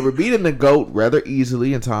week, and they were beating the GOAT rather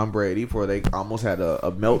easily in Tom Brady before they almost had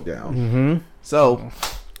a meltdown. Mm-hmm. So,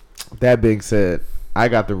 that being said, I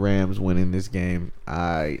got the Rams winning this game.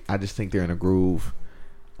 I just think they're in a groove.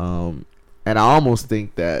 And I almost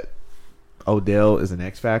think that Odell is an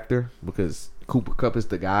X factor because Cooper Kupp is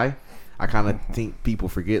the guy. I kind of think people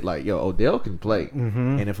forget, like, yo, Odell can play.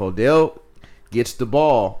 Mm-hmm. And if Odell gets the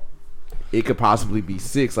ball, it could possibly be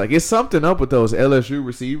 6. Like, it's something up with those LSU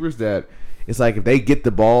receivers that it's like if they get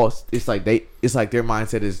the ball, it's like their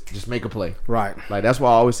mindset is just make a play. Right. Like, that's why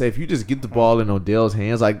I always say if you just get the ball in Odell's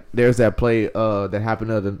hands, like there's that play that happened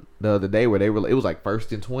the other day where it was like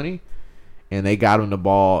 1st and 20, and they got him the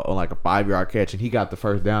ball on like a 5-yard catch, and he got the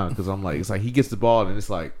first down because I'm like, it's like he gets the ball and it's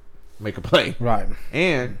like make a play. Right.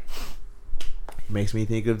 And it makes me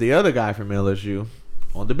think of the other guy from LSU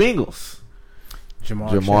on the Bengals.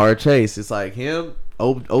 Jamar Chase. It's like him,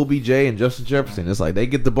 OBJ, and Justin Jefferson. It's like they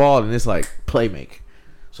get the ball and it's like play make.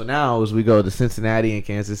 So now as we go to Cincinnati and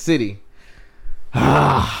Kansas City,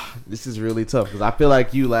 this is really tough because I feel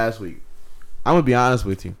like you last week. I'm gonna be honest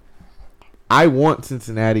with you. I want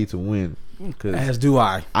Cincinnati to win. As do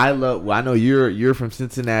I. I know you're from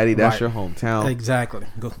Cincinnati. That's right. Your hometown. Exactly.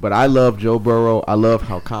 Go. But I love Joe Burrow. I love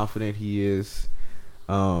how confident he is.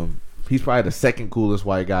 He's probably the second coolest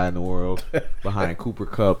white guy in the world behind Cooper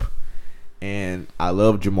Kupp. And I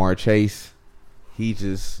love Jamar Chase.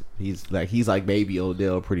 He's like baby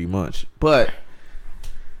Odell pretty much. But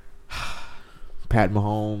Pat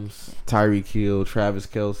Mahomes, Tyreek Hill, Travis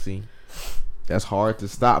Kelce, that's hard to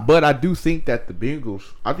stop. But I do think that the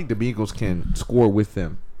Bengals can score with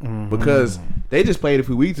them. Mm-hmm. Because they just played a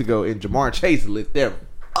few weeks ago and Jamar Chase lit them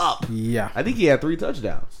up. Yeah. I think he had 3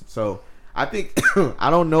 touchdowns. So I think I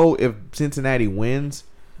don't know if Cincinnati wins.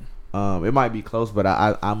 It might be close, but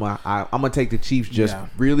I'm gonna take the Chiefs just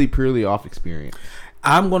really purely off experience.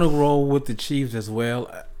 I'm gonna roll with the Chiefs as well.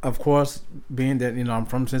 Of course, being that I'm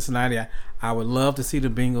from Cincinnati, I would love to see the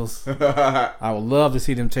Bengals. I would love to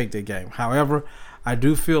see them take their game. However, I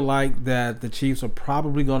do feel like that the Chiefs are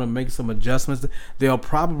probably going to make some adjustments. They'll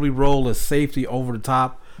probably roll a safety over the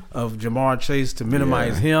top of Jamar Chase to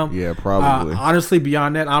minimize him. Yeah, probably. Honestly,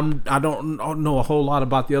 beyond that, I don't know a whole lot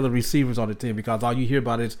about the other receivers on the team because all you hear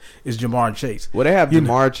about is Jamar Chase. Well, they have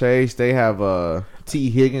Jamar Chase. They have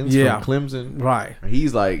T. Higgins from Clemson. Right.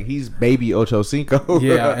 He's baby Ocho Cinco.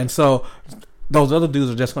 Yeah, and so those other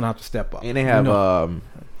dudes are just going to have to step up. And they have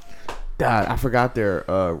I forgot their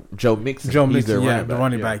Joe Mixon. He's their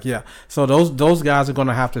running back. Yeah. So those guys are going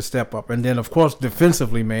to have to step up, and then of course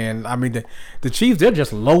defensively, man. I mean the Chiefs, they're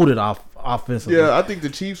just loaded offensively. Yeah, I think the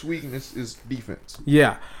Chiefs' weakness is defense.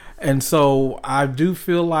 Yeah, and so I do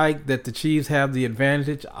feel like that the Chiefs have the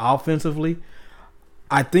advantage offensively.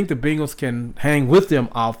 I think the Bengals can hang with them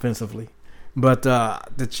offensively, but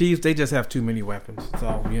the Chiefs, they just have too many weapons. So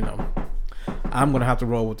I'm going to have to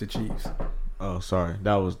roll with the Chiefs. Oh, sorry.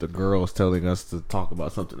 That was the girls telling us to talk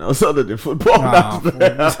about something else other than football.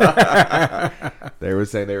 They were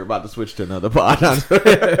saying they were about to switch to another pod.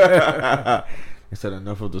 They said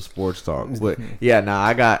enough of the sports talk. But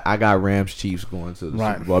I got Rams Chiefs going to the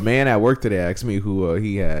Super Bowl. A man at work today asked me who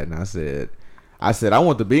he had, and I said I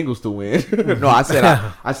want the Bengals to win. No, I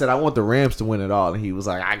said I want the Rams to win it all, and he was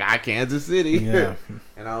like, I got Kansas City. Yeah.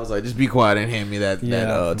 And I was like, just be quiet and hand me that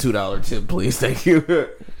 $2 tip, please, thank you.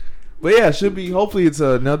 But yeah, it should be. Hopefully, it's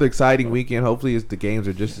another exciting weekend. Hopefully, the games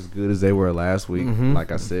are just as good as they were last week. Mm-hmm.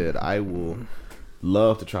 Like I said, I will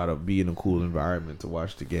love to try to be in a cool environment to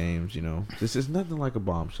watch the games. You know, this is nothing like a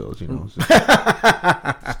Bombshells. You know,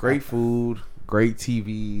 it's great food, great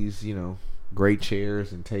TVs. You know, great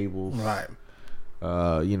chairs and tables. Right.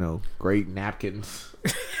 You know, great napkins.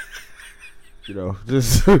 You know,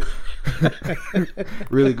 just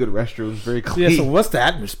really good restrooms, very clean. Yeah, so what's the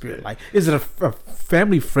atmosphere like? Is it a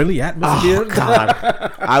family-friendly atmosphere? Oh, God.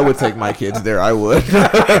 I would take my kids there. I would.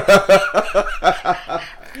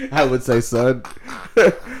 I would say, son,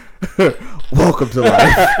 welcome to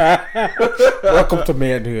life. Welcome to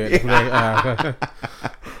manhood.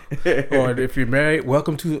 Or if you're married,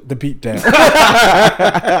 welcome to the beatdown.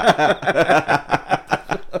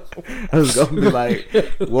 I was going to be like,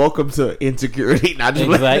 welcome to insecurity. Not just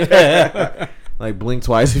like blink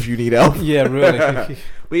twice if you need help. Yeah, really.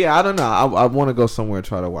 But yeah, I don't know. I want to go somewhere and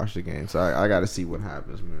try to watch the game. So I got to see what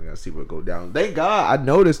happens. Man. I got to see what go down. Thank God I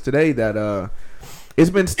noticed today that it's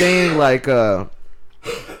been staying like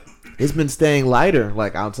it's been staying lighter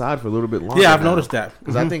like outside for a little bit longer. Yeah, I've noticed that.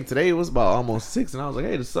 Because I think today it was about almost 6, and I was like,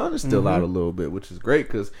 hey, the sun is still out a little bit, which is great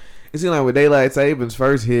because it seemed like when daylight savings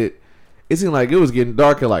first hit, it seemed like it was getting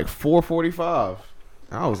dark at like 4:45.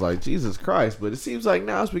 I was like, Jesus Christ. But it seems like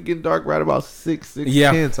now it's been getting dark right about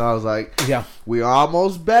 6:10. So I was like, yeah, we're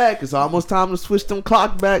almost back. It's almost time to switch them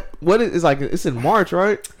clock back. What is it's like? It's in March,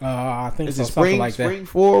 right? I think it's so, spring, like that. Spring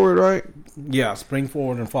forward, right? Yeah, spring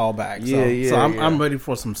forward and fall back. Yeah, so I'm ready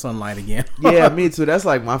for some sunlight again. Yeah, me too. That's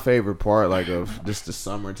like my favorite part, like of just the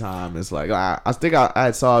summertime. It's like I think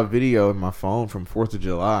I saw a video in my phone from 4th of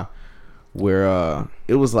July where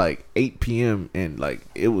it was like 8 p.m. and like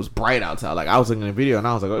it was bright outside. Like I was looking at a video and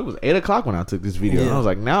I was like, oh, it was 8 o'clock when I took this video. Yeah. And I was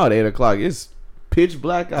like, now at 8 o'clock it's pitch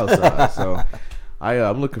black outside. So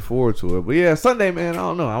I'm looking forward to it. But yeah, Sunday, man, I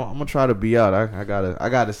don't know. I'm gonna try to be out. I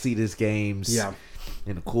gotta see these games. Yeah.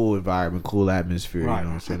 In a cool environment, cool atmosphere. Right. You know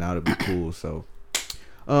what I'm saying? That would be cool. So,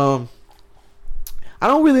 I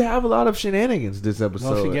don't really have a lot of shenanigans this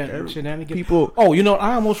episode. Shenanigans. People. Oh, you know,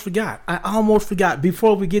 I almost forgot.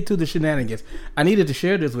 Before we get to the shenanigans, I needed to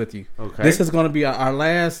share this with you. Okay. This is going to be our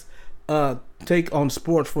last take on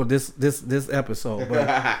sports for this episode.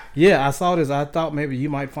 But yeah, I saw this. I thought maybe you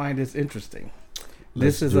might find this interesting.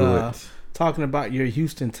 This is talking about your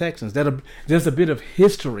Houston Texans. There's a bit of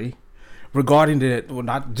history regarding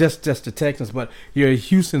not just the Texans, but your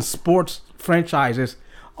Houston sports franchises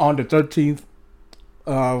on the 13th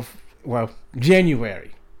of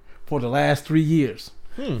January for the last 3 years.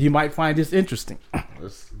 You might find this interesting.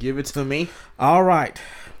 Let's give it to me. All right.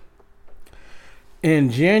 In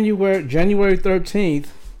January 13th,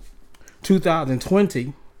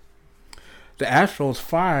 2020, the Astros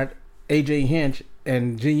fired A.J. Hinch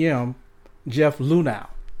and GM Jeff Luhnow.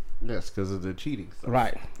 Yes, because of the cheating stuff.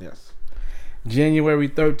 Right. Yes. January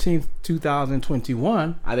 13th,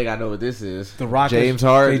 2021. I think I know what this is. The Rockets, James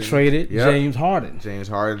Harden. they traded James Harden. James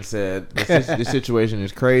Harden said, this situation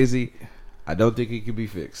is crazy. I don't think it can be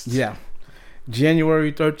fixed. Yeah.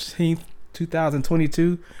 January 13th,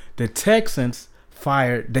 2022, the Texans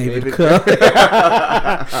fired David Cook.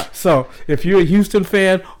 So, if you're a Houston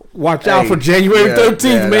fan, watch out for January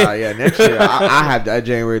 13th, man. Next year. I have that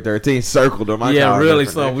January 13th circled on my calendar. Really.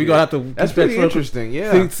 So we're gonna have to. That's pretty interesting.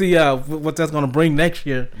 Yeah. See what that's gonna bring next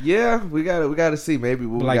year. Yeah, we gotta see. Maybe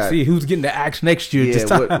we'll see who's getting the axe next year.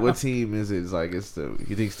 Yeah. What team is it? It's like you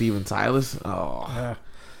think Steven Silas? Oh,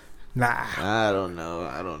 nah. I don't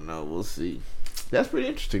know. We'll see. That's pretty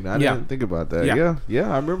interesting. I didn't think about that.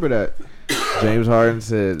 Yeah. I remember that. James Harden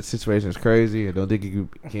said the situation is crazy. I don't think it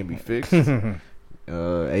can be fixed.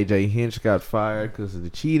 AJ Hinch got fired because of the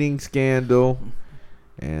cheating scandal,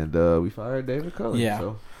 and we fired David Cullen. Yeah.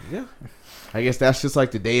 So I guess that's just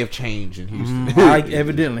like the day of change in Houston.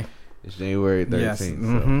 Evidently, it's January 13th. Yes.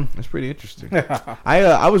 So that's pretty interesting.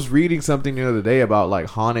 I was reading something the other day about like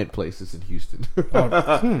haunted places in Houston,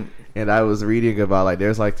 and I was reading about like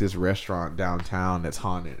there's like this restaurant downtown that's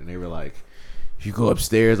haunted, and they were like, if you go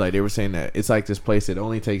upstairs, like they were saying that it's like this place that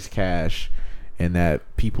only takes cash. And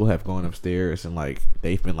that people have gone upstairs and like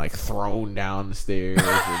they've been like thrown down the stairs.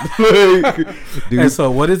 And so,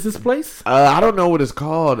 what is this place? I don't know what it's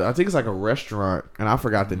called. I think it's like a restaurant, and I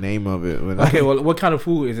forgot the name of it. Okay, well, what kind of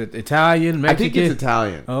food is it? Italian, Mexican? I think it's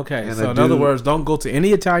Italian. Okay, and so in other words, don't go to any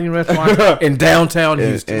Italian restaurant in downtown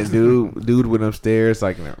Houston. And dude went upstairs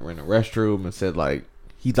like in the restroom and said like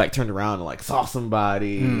he like turned around and like saw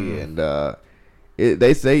somebody and.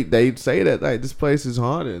 They say that like this place is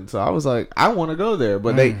haunted, so I was like, I want to go there,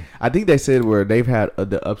 but I think they said where they've had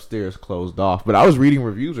the upstairs closed off. But I was reading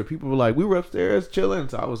reviews where people were like, we were upstairs chilling,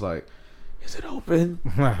 so I was like, is it open?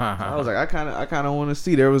 I was like, I kind of want to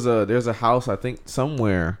see. There's a house, I think,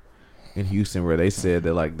 somewhere in Houston where they said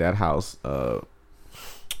that like that house,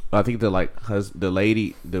 I think the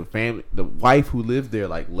wife who lived there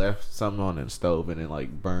like left something on the stove and then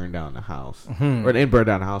like burned down the house, or it didn't burn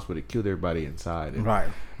down the house, but it killed everybody inside. And right.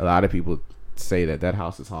 A lot of people say that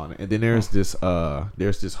house is haunted. And then there's this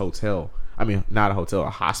hotel. I mean, not a hotel, a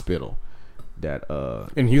hospital that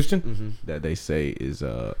in Houston that they say is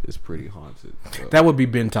pretty haunted. So. That would be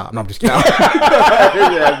Ben Top. No, I'm just kidding. Hey,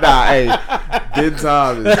 Ben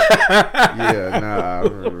Top is I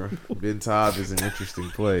remember Ben Top is an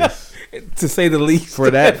interesting place to say the least.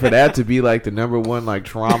 For that to be like the number one like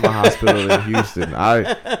trauma hospital in Houston,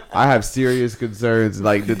 I have serious concerns.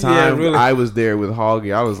 Like the time really. I was there with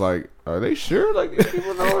Hoggy, I was like, are they sure? Like these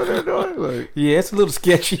people know what they're doing? Like, yeah, it's a little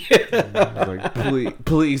sketchy. Like,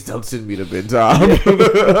 please don't send me to Ben Top.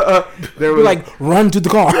 They were like, run to the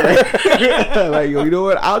car. Like, you know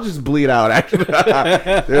what? I'll just bleed out. Actually,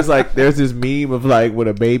 there's this meme of like when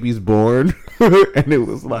a baby's born, and it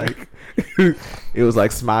was like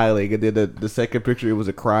smiling, and then the second picture it was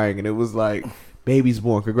a crying, and it was like. Baby's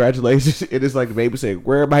born, congratulations. It is like the baby saying,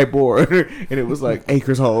 where am I born? And it was like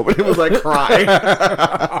Acres Home. And it was like crying.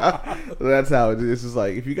 That's how it is. It's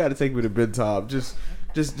like, if you got to take me to Ben Top, just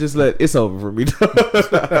let it's over for me.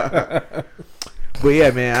 But yeah,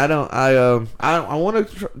 man, I want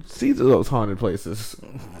to see those haunted places.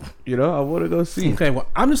 You know, I want to go see. Okay, well,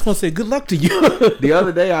 I'm just gonna say good luck to you. The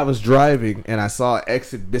other day I was driving and I saw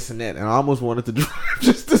Exit Bissonnette, and I almost wanted to drive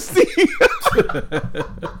just to see.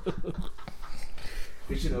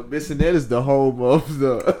 You know, Bissonnette is the home of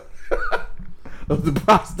the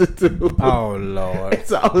prostitute. Oh Lord! And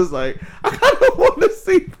so I was like, I kind of want to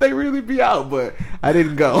see if they really be out, but I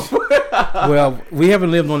didn't go. Well, we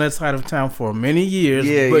haven't lived on that side of town for many years.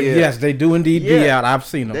 But yes, they do indeed be out. I've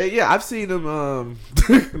seen them. I've seen them. I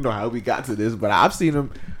don't know how we got to this, but I've seen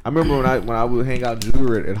them. I remember when I would hang out with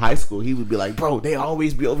Junior in high school, he would be like, bro, they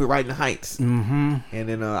always be over right in the Heights. Mm-hmm. And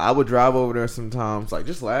then I would drive over there sometimes, like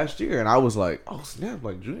just last year, and I was like, oh snap,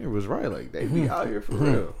 like Junior was right, like they be out here for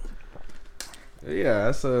real.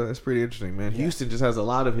 Yeah, that's pretty interesting, man. Houston just has a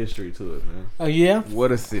lot of history to it, man. Oh yeah,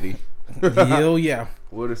 what a city. Hell yeah.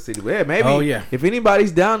 What a city. Yeah, maybe if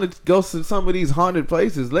anybody's down to go to some of these haunted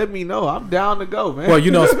places, let me know. I'm down to go, man. Well, you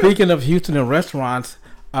know, speaking of Houston and restaurants,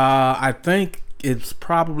 I think it's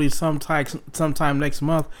probably sometime next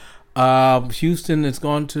month. Houston is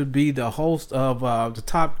going to be the host of the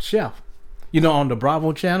Top Chef. You know, on the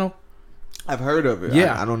Bravo channel. I've heard of it.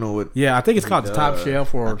 Yeah, I don't know what. Yeah, I think it's called the Top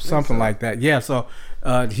Chef or something like that. Yeah, so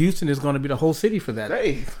Houston is going to be the whole city for that.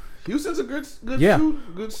 Hey, Houston's a good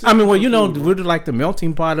good city. I mean, well, you know, we're like the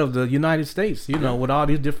melting pot of the United States. You know, with all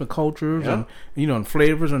these different cultures and and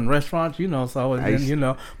flavors and restaurants. You know, so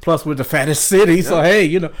and plus we're the fattest city. So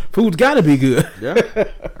hey, food's got to be good. Yeah,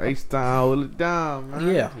 H-Town, hold it down,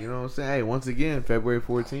 man. Yeah, you know what I'm saying. Hey, once again, February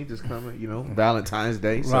 14th is coming. You know, Valentine's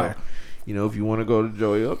Day. So. Right. You know, if you want to go to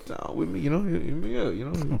Joey Uptown with me, hit me up. You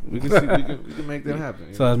know, we can see, we can make that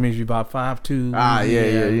happen. So that means you're about 5'2".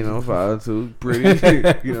 Yeah. You know, 5'2", pretty.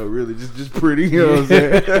 Really just pretty. You know what I'm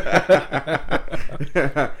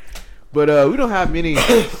saying? But we don't have many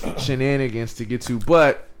shenanigans to get to.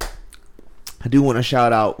 But I do want to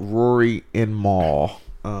shout out Rory and Mal.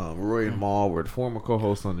 Rory and Mal were the former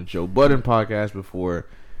co-hosts on the Joe Budden podcast before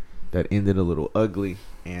that ended a little ugly,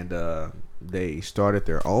 and they started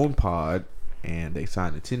their own pod, and they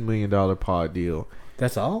signed a $10 million pod deal.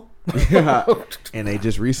 That's all? Yeah. And they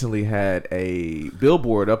just recently had a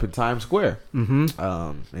billboard up in Times Square.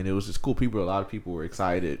 Mm-hmm. And it was just cool. A lot of people were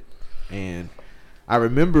excited. And I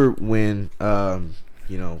remember when, when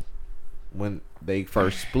they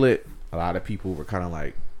first split, a lot of people were kind of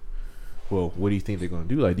like, well, what do you think they're going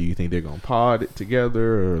to do? Like, do you think they're going to pod it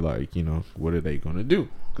together? Or like, what are they going to do?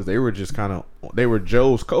 Because they were just they were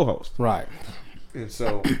Joe's co-host. Right. And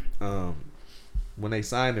so when they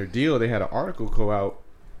signed their deal, they had an article go out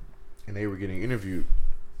and they were getting interviewed.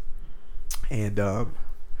 And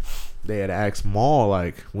they had asked Mal,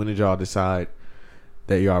 like, when did y'all decide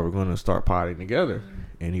that y'all were going to start potting together?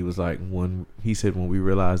 And he was like, when we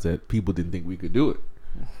realized that people didn't think we could do it.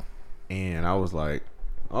 And I was like,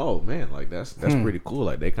 oh man, like that's pretty cool.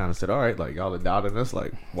 Like they kind of said, all right, like y'all are doubting us,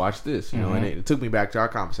 like watch this, you know. And it took me back to our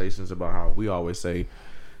conversations about how we always say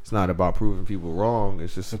it's not about proving people wrong,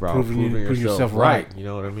 it's just about proving yourself right. You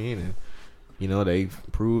know what I mean? And they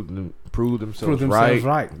proved themselves right.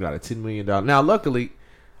 Got a $10 million. Now, luckily,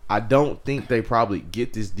 I don't think they probably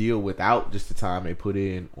get this deal without just the time they put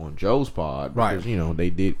in on Joe's pod, because they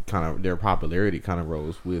did kind of, their popularity kind of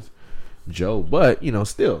rose with Joe, but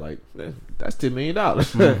still, like, that's $10 million,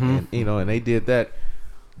 and, and they did that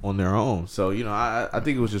on their own. So I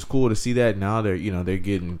think it was just cool to see that. Now they're they're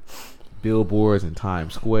getting billboards in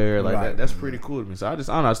Times Square, like that's pretty cool to me. So I don't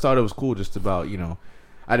know, I just thought it was cool, just about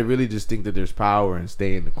I really just think that there's power in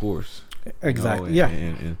staying the course. Exactly.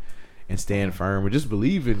 And stand firm, and just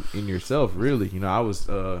believe in yourself, really. I was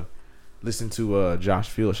listening to Josh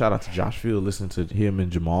Field. Shout out to Josh Field. Listening to him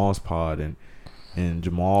and Jamal's pod, and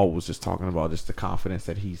Jamal was just talking about just the confidence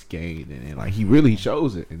that he's gained, and like he really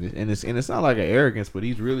shows it, and it's not like an arrogance, but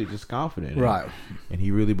he's really just confident, right? And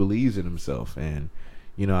he really believes in himself, and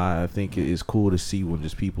I think it's cool to see when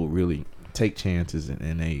just people really take chances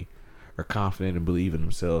and they are confident and believe in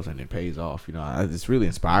themselves, and it pays off. It's really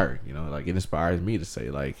inspiring. Like, it inspires me to say,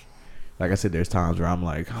 like I said, there's times where I'm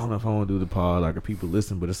like, I don't know if I want to do the pod, like, or people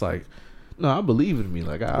listen, but it's like, no, I believe in me.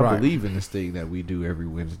 Like, I believe in this thing that we do every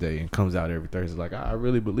Wednesday and comes out every Thursday. Like, I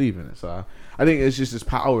really believe in it. So I think it's just this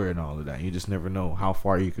power in all of that. You just never know how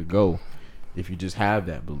far you could go if you just have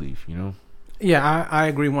that belief, Yeah, I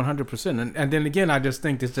agree 100%. And then again, I just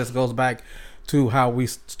think this just goes back to how we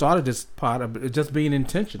started this part of just being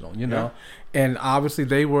intentional, and obviously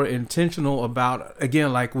they were intentional about,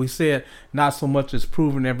 again, like we said, not so much as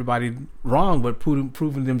proving everybody wrong, but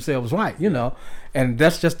proving themselves right, and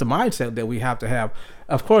that's just the mindset that we have to have.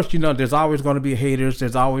 Of course, there's always going to be haters,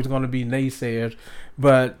 there's always going to be naysayers,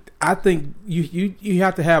 but I think you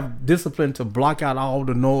have to have discipline to block out all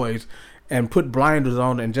the noise and put blinders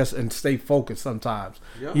on and stay focused sometimes,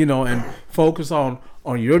 and focus on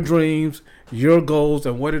your dreams, your goals,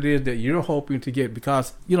 and what it is that you're hoping to get.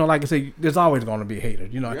 Because, like I say, there's always going to be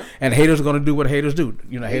haters, and haters are going to do what haters do.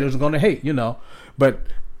 Haters are going to hate, but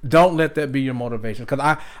don't let that be your motivation.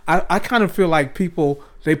 Because I kind of feel like people,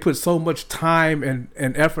 they put so much time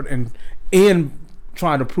and effort in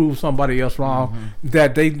trying to prove somebody else wrong,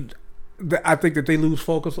 that I think that they lose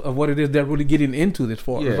focus of what it is they're really getting into this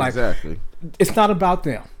for. Yeah, exactly. It's not about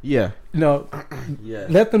them. Yeah.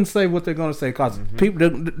 Let them say what they're going to say, because people,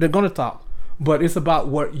 they're going to talk. But it's about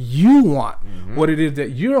what you want, what it is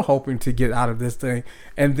that you're hoping to get out of this thing,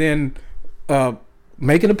 and then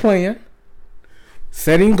making a plan,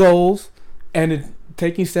 setting goals, and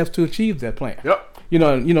taking steps to achieve that plan.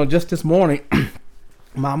 Yep. Just this morning,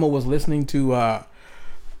 Mama was listening to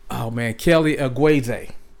Kelly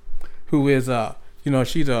Aguaze, who is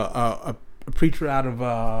she's a preacher out of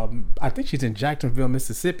I think she's in Jacksonville,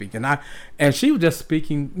 Mississippi, and she was just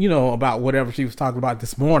speaking about whatever she was talking about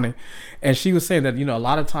this morning, and she was saying that a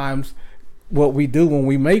lot of times what we do when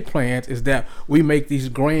we make plans is that we make these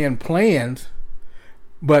grand plans,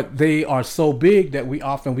 but they are so big that we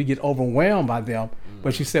get overwhelmed by them.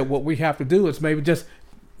 But she said what we have to do is maybe just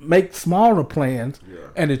make smaller plans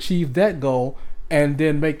and achieve that goal, and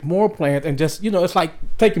then make more plans, and just it's like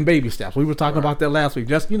taking baby steps. We were talking about that last week.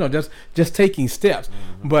 Just taking steps,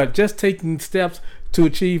 but just taking steps to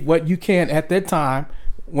achieve what you can at that time.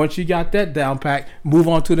 Once you got that down packed, move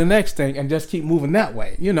on to the next thing, and just keep moving that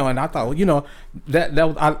way. And I thought, that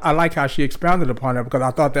was, I like how she expounded upon that, because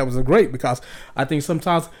I thought that was great. Because I think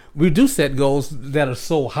sometimes we do set goals that are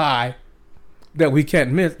so high that we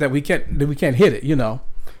can't miss, that we can't hit it.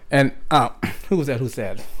 And who was that? Who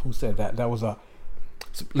said that? That was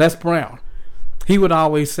Les Brown. He would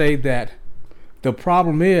always say that the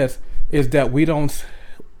problem is that we don't.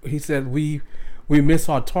 He said we miss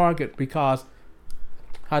our target because,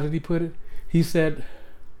 how did he put it? He said,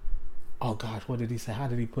 oh gosh, what did he say? How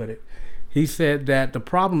did he put it? He said that the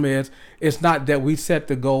problem is, it's not that we set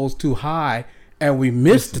the goals too high and we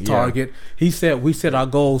missed the target. He said we set our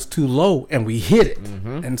goals too low and we hit it.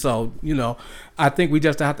 And so, I think we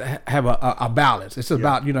just have to have a balance. It's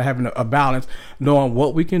about, having a balance, knowing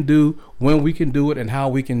what we can do, when we can do it, and how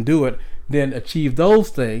we can do it, then achieve those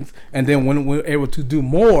things. And then when we're able to do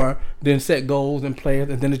more, then set goals and plans,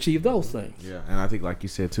 and then achieve those things. Yeah, and I think, like you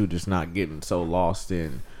said, too, just not getting so lost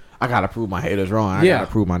in, I got to prove my haters wrong. I got to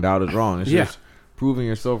prove my doubters wrong. It's just proving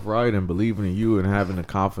yourself right and believing in you and having the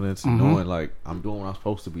confidence and knowing, like, I'm doing what I'm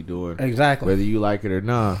supposed to be doing. Exactly. Whether you like it or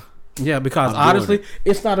not. Yeah, because honestly,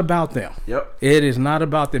 it's not about them. Yep. It is not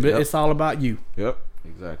about them. It's all about you. Yep.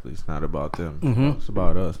 Exactly. It's not about them. It's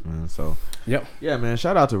about us, man. So, yeah, man.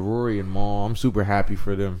 Shout out to Rory and Mal. I'm super happy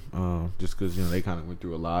for them, just because they kind of went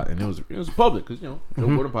through a lot, and it was public, because the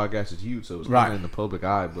Water Podcast is huge, so it's kind of in the public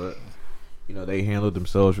eye. But they handled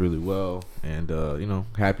themselves really well, and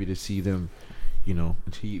happy to see them,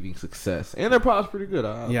 achieving success, and their pod's pretty good.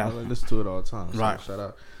 I listen to it all the time.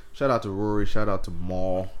 So shout out to Rory. Shout out to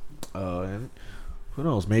Mal. And Who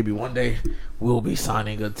knows? Maybe one day we'll be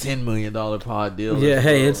signing a $10 million pod deal. Yeah,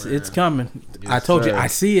 hey, it's coming. Yes, I told you, sir. I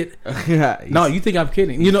see it. No, you think I'm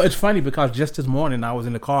kidding? You know, it's funny because just this morning I was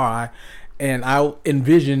in the car and I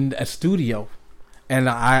envisioned a studio, and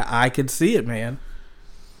I could see it, man.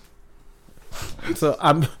 So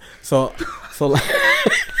I'm so.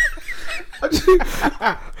 I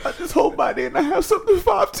just hope by then I have something to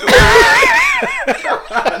vibe to.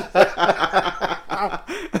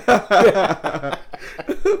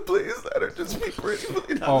 Please let her just be pretty.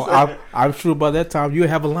 I'm sure by that time you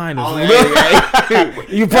have a line of hey.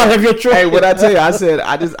 You probably have your choice. Hey, what I tell you, I said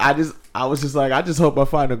I was just like, I just hope I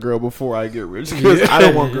find a girl before I get rich, because I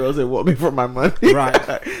don't want girls that want me for my money,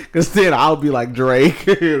 right? Because then I'll be like Drake.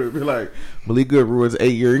 It'll be like Malik Good ruins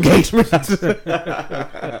 8-year engagement.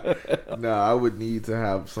 No, I would need to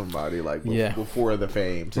have somebody like before the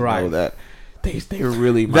fame to know that they were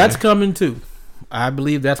really. That's coming too. I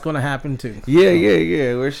believe that's going to happen too.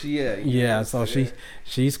 Yeah. Where's she at? Yeah, so she's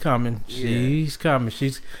coming. She's coming.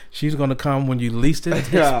 She's going to come when you least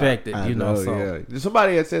expect it. You know. So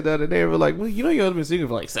somebody had said the other day, they were like, "Well, you know, your husband's single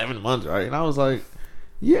for like 7 months, right?" And I was like,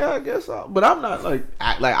 "Yeah, I guess so." But I'm not like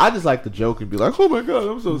I just like to joke and be like, "Oh my god,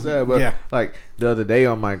 I'm so sad." But like the other day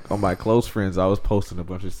on my close friends, I was posting a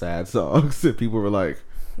bunch of sad songs, and people were like,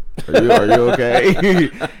 Are you okay?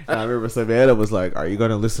 And I remember Savannah was like, "Are you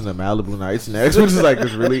gonna listen to Malibu Nights next?" Which is like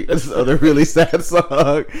this other really sad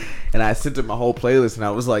song. And I sent her my whole playlist, and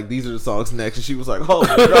I was like, "These are the songs next." And she was like, "Oh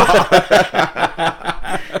my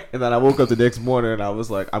god!" And then I woke up the next morning, and I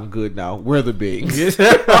was like, "I'm good now. We're the bigs."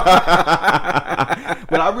 But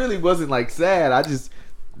I really wasn't like sad. I just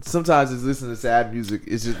sometimes it's listening to sad music.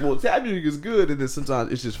 It's just sad music is good, and then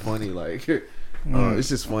sometimes it's just funny, like. It's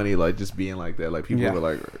just funny, like just being like that. Like people were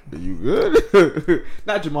like, "Are you good?"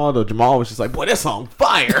 Not Jamal though. Jamal was just like, "Boy, that song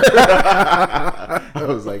fire." I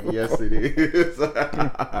was like, "Yes, it is."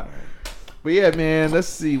 But yeah, man. Let's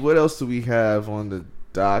see, what else do we have on the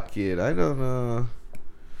docket? I don't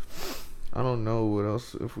know what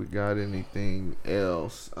else. If we got anything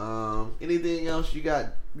else, anything else you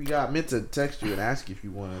got? We got meant to text you and ask you if you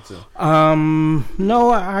wanted to.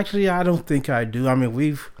 No, actually, I don't think I do. I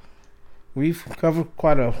mean, We've covered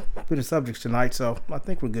quite a bit of subjects tonight, so I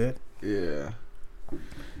think we're good. Yeah.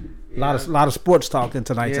 A lot of sports talk in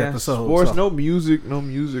tonight's episode. Sports, so. No music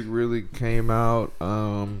really came out.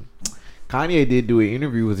 Kanye did do an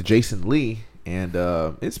interview with Jason Lee, and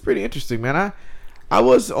it's pretty interesting, man. I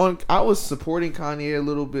was supporting Kanye a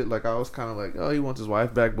little bit, like I was kind of like, oh, he wants his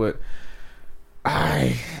wife back, but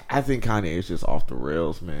I think Kanye is just off the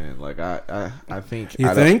rails, man. Like I think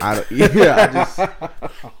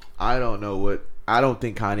I don't know what. I don't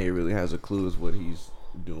think Kanye really has a clue as what he's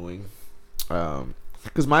doing.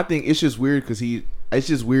 Because my thing, it's just weird. It's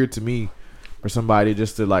just weird to me for somebody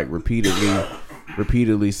just to like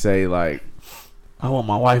repeatedly say like, I want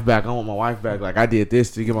my wife back. Like I did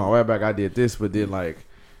this to get my wife back. I did this, but then like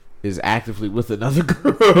is actively with another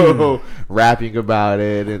girl rapping about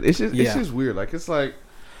it, and it's just weird. Like it's like,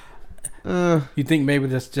 you think maybe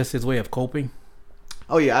that's just his way of coping?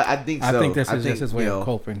 Oh yeah, I think so. I think that's just his way of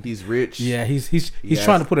coping. He's rich. Yeah, he's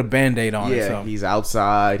trying to put a Band-Aid on it. Yeah, so. He's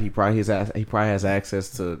outside. He probably has access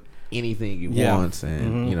to anything he wants,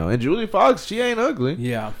 and and Julia Fox, she ain't ugly.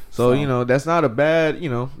 Yeah. So that's not a bad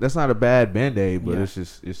Band-Aid, but it's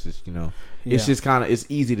just it's just kind of, it's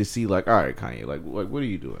easy to see like, all right, Kanye, like what are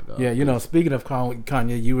you doing, dog? Yeah, speaking of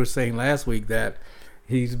Kanye, you were saying last week that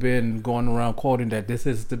he's been going around quoting that this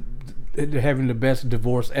is having the best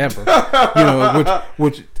divorce ever.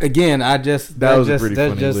 Which again, that just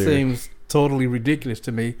seems totally ridiculous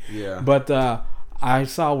to me. Yeah. But I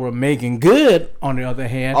saw where Megan Good, on the other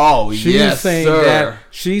hand, she's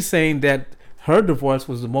saying that her divorce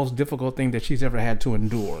was the most difficult thing that she's ever had to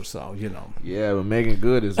endure. So Yeah, but Megan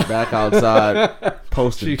Good is back outside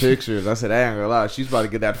posting pictures. I said, I ain't gonna lie, she's about to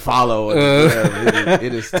get that follow.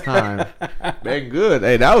 It is time. Megan Good,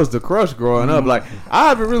 hey, that was the crush growing up. Like I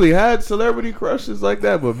haven't really had celebrity crushes like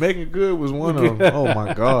that, but Megan Good was one of them. Oh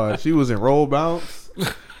my god, she was in Roll Bounce.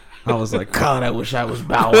 I was like, God, I wish I was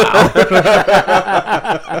Bow Wow.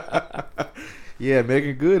 Yeah,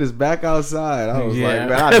 Megan Good is back outside. I was like,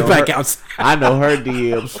 man, I know her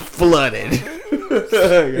DMs flooded.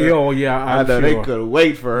 I know they couldn't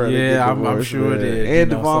wait for her. Yeah, I'm sure it is. And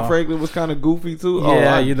Devon Franklin was kind of goofy too.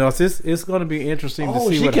 Yeah, it's going to be interesting to see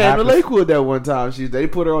what happens. She came to Lakewood that one time. They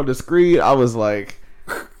put her on the screen. I was like,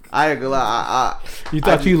 I ain't gonna lie. You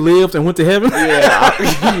thought you lived and went to heaven? Yeah,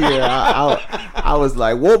 I was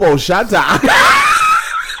like, Wobo Shanta.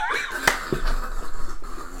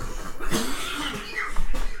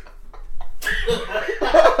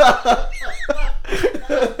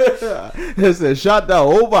 It said, shut the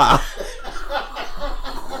over.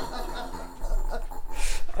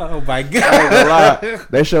 Oh my God!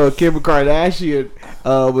 They showed Kim Kardashian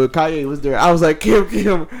when Kanye was there. I was like,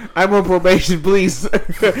 Kim, I'm on probation, please.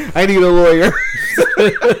 I need a lawyer.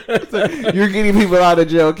 You're getting people out of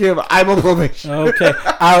jail, Kim. I'm on probation. Okay,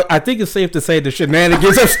 I think it's safe to say the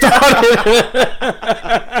shenanigans have started.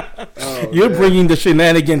 You're bringing the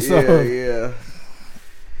shenanigans. Yeah.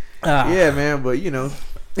 Yeah, man. But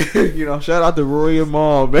shout out to Rory and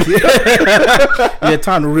Mal, man. Yeah,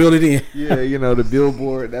 time to reel it in. Yeah, the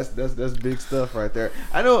billboard. That's big stuff right there.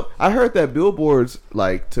 I heard that billboards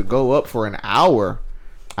like to go up for an hour.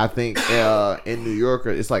 I think in New York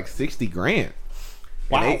it's like $60,000.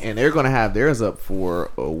 Wow. And they're gonna have theirs up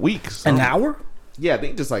for a week. So. An hour? Yeah, I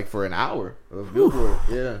think just like for an hour of billboard.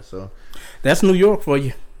 Yeah, so that's New York for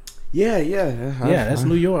you. Yeah. That's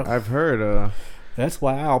New York. I've heard. That's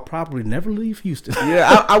why I'll probably never leave Houston.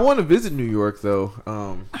 Yeah, I want to visit New York though.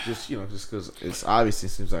 Just because it's obviously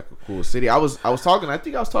seems like a cool city. I was talking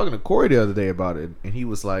to Corey the other day about it, and he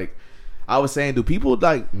was like, I was saying, do people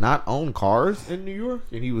like not own cars in New York?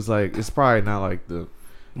 And he was like, it's probably not like the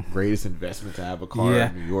greatest investment to have a car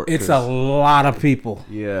in New York. It's a lot of people.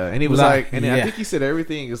 Yeah, and he was I think he said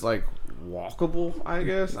everything is like walkable. I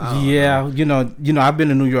guess. I don't know. I've been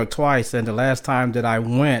to New York twice, and the last time that I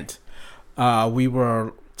went. We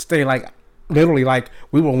were staying literally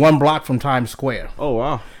we were 1 block from Times Square. Oh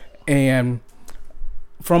wow! And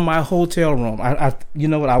from my hotel room, I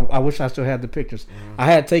wish I still had the pictures. I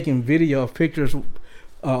had taken video of people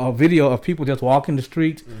just walking the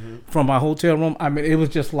street from my hotel room. I mean, it was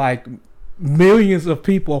just like millions of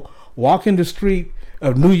people walking the street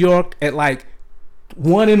of New York at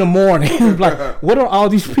 1 in the morning. Like, what are all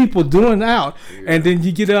these people doing out? And then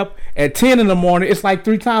you get up at 10 in the morning, it's like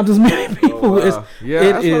 3 times as many people. Oh, wow.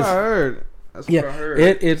 That's what I heard.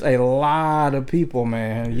 It is a lot of people,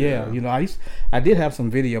 man. I did have some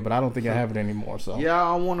video, but I don't think I have it anymore. So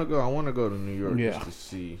I want to go. I want to go to New York just to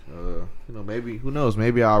see. Maybe who knows?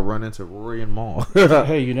 Maybe I'll run into Rory and Mal.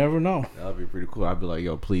 Hey, you never know. That'd be pretty cool. I'd be like,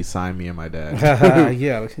 yo, please sign me and my dad.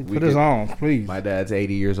 Put us on, please. My dad's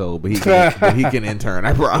 80 years old, but he can intern.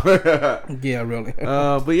 I promise. Yeah, really.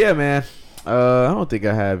 But yeah, man. I don't think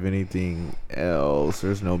I have anything else.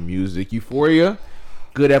 There's no music. Euphoria.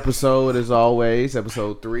 Good episode as always.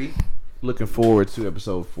 Episode 3. Looking forward to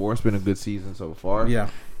episode 4. It's been a good season so far. Yeah.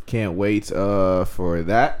 Can't wait for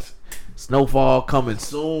that. Snowfall coming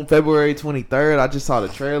soon, February 23rd. I just saw the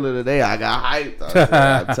trailer today. I got hyped.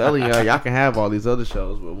 I'm telling y'all can have all these other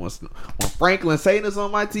shows, but when Franklin Satan is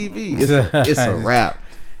on my TV, it's a wrap.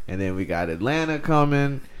 And then we got Atlanta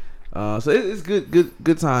coming. So it's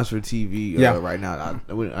good times for TV right now.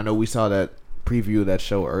 I know we saw that preview of that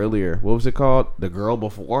show earlier. What was it called? The Girl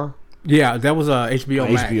Before? Yeah, that was HBO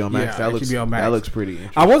Max. HBO Max. Yeah, That looks pretty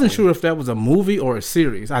interesting. I wasn't sure if that was a movie or a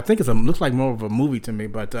series. I think looks like more of a movie to me,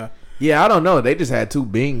 but yeah, I don't know. They just had 2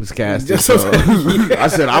 Bings casted. So I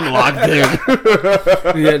said I'm locked in.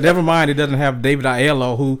 Yeah, never mind. It doesn't have David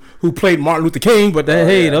Aiello who played Martin Luther King, but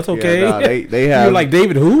that's okay. Yeah, they have. You're like,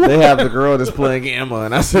 David who? They have the girl that's playing Emma,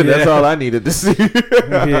 and I said that's all I needed to see.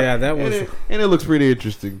 Yeah, that was. And it looks pretty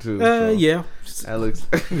interesting too. Yeah. That looks.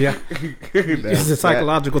 Yeah. It's a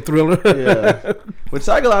psychological thriller. Yeah. But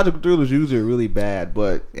psychological thrillers usually are really bad,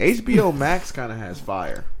 but HBO Max kind of has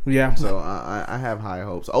fire. Yeah. So I have high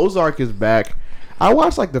hopes. Ozark is back. I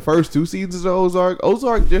watched the first 2 seasons of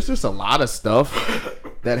Ozark. There's just a lot of stuff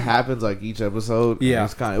that happens each episode. Yeah.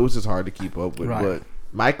 It was just hard to keep up with. Right. But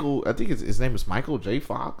Michael, I think his name is Michael J.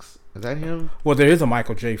 Fox. Is that him? Well, there is a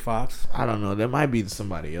Michael J. Fox. I don't know. There might be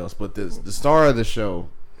somebody else, but the star of the show.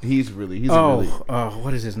 He's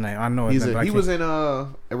what is his name? I know his name. He was in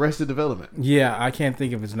Arrested Development. Yeah, I can't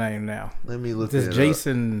think of his name now. Let me look. It's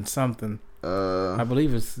Jason something. I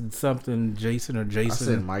believe it's something Jason or Jason.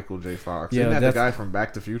 I said Michael J. Fox. Yeah, Isn't that the guy from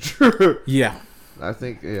Back to the Future? Yeah. I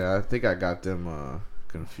think I got them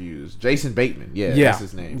confused. Jason Bateman. Yeah, yeah, that's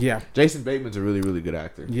his name. Yeah. Jason Bateman's a really, really good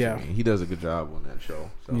actor. Yeah. He does a good job on that show.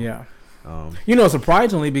 So. Yeah.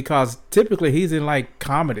 Surprisingly, because typically he's in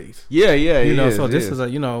comedies. Yeah. This is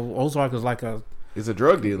Ozark is it's a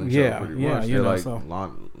drug dealing show. Pretty much. They're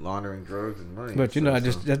laundering drugs and money. But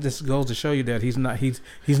that just goes to show you that he's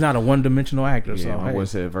not a one-dimensional actor. Yeah, I would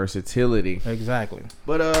say versatility. Exactly.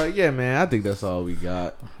 But yeah, man, I think that's all we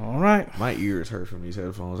got. All right. My ears hurt from these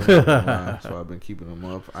headphones, so I've been keeping them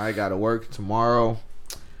up. I got to work tomorrow.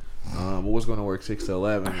 I was going to work 6 to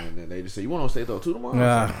 11, and then they just said, "You want to stay till 2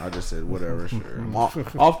 tomorrow?" I just said, "Whatever, sure." I'm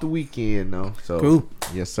off the weekend, though. So cool.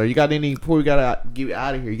 Yes, sir. You got any before we gotta get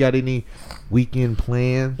out of here? You got any weekend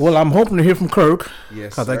plans? Well, I'm hoping to hear from Kirk.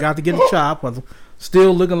 Yes, because I got to get a chop.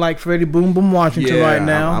 Still looking like Freddie Boom Boom Washington right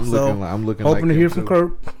now. I'm looking hoping like to hear him from too.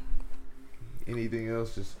 Kirk. Anything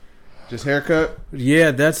else? Just haircut.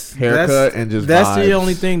 Yeah, that's and just that's vibes. the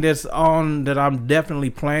only thing that's on that I'm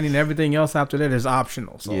definitely planning. Everything else after that is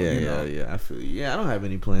optional. So, yeah. I feel you. Yeah, I don't have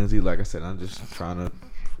any plans either. Like I said, I'm just trying to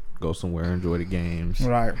go somewhere, enjoy the games.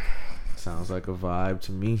 Right. Sounds like a vibe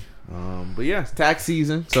to me. But yeah, it's tax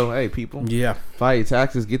season. So hey, people. Yeah. File your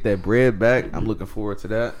taxes, get that bread back. I'm looking forward to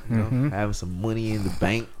that. You know, having some money in the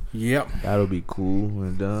bank. Yep. That'll be cool.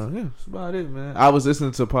 And yeah, that's about it, man. I was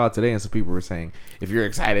listening to a pod today and some people were saying, if you're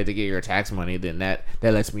excited to get your tax money, then that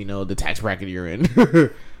lets me know the tax bracket you're in.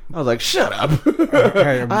 I was like, shut up.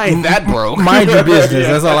 I ain't that broke. Mind your business.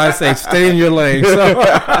 That's all I say. Stay in your lane. So.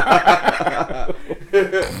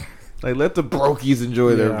 Like, let the brokies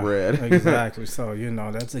enjoy their bread. Exactly. So,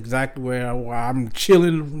 that's exactly where I'm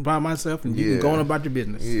chilling by myself and you can go on about your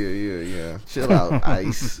business. Yeah. Chill out,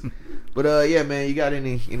 Ice. But, yeah, man, you got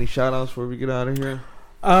any shout-outs before we get out of here?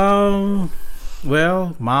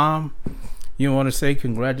 Well, Mom, you want to say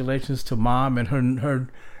congratulations to Mom and her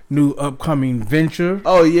new upcoming venture.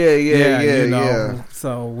 Oh, yeah.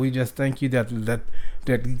 So, we just thank you that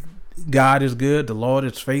God is good, the Lord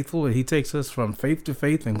is faithful, and He takes us from faith to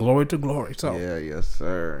faith and glory to glory. So yes,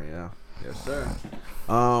 sir. Yes, sir.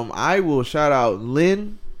 I will shout out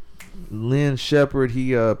Lynn Shepard.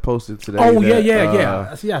 He posted today. Oh yeah.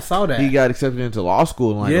 I saw that. He got accepted into law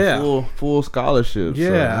school and a full scholarship.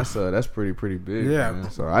 Yeah, so that's pretty big. Yeah. Man.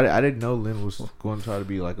 So I didn't know Lynn was going to try to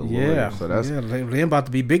be like a lawyer. Yeah. So that's Lynn about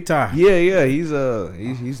to be big time. Yeah. He's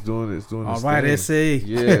doing it. All right, SC.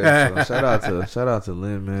 Yeah. So shout out to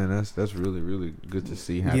Lynn, man. That's really good to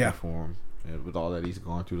see. Happy for him, and with all that he's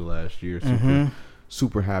gone through the last year.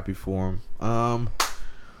 Super happy for him.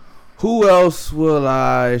 Who else will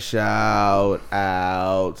I shout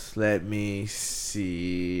out? Let me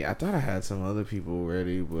see. I thought I had some other people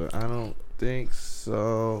ready, but I don't think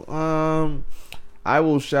so. I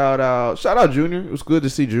will shout out Junior. It was good to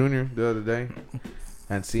see Junior the other day.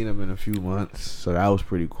 Hadn't seen him in a few months, so that was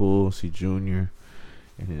pretty cool. See Junior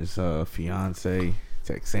and his fiance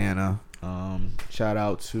Texana. Shout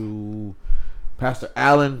out to Pastor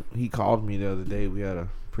Allen. He called me the other day. We had a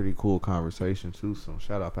pretty cool conversation too, so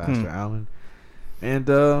shout out Pastor Allen. And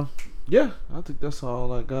yeah, I think that's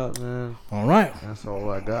all I got, man. All right, that's all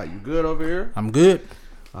I got. You good over here? I'm good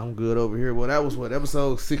over here. Well, that was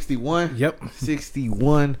episode 61. Yep.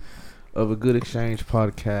 61 of a Good Exchange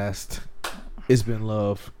podcast. It's been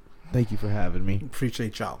love. Thank you for having me.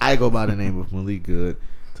 Appreciate y'all. I go by the name of Malik Good.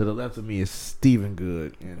 To the left of me is Stephen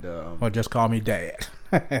Good, and or just call me Dad.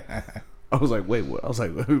 I was like, wait, what? I was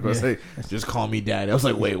like, who was I say? Just call me Daddy. I was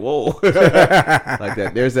like, wait, whoa. Like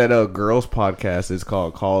that. There's that girls podcast. It's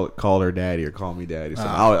called Call Her Daddy or Call Me Daddy. So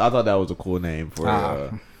I thought that was a cool name for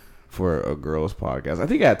a girls podcast. I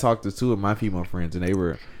think I had talked to two of my female friends, and they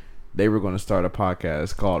were going to start a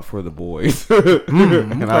podcast called For the Boys.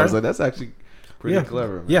 And I was like, that's actually pretty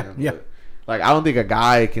clever, man. Yeah. Like, I don't think a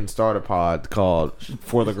guy can start a pod called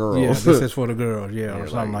For the Girls. Yeah, this is for the girls, or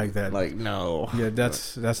something like that. Like, no. Yeah,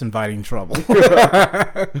 that's inviting trouble.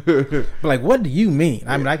 Like, what do you mean?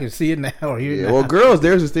 I mean, I can see it now or hear it now. Well, girls,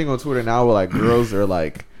 there's this thing on Twitter now where, like, girls are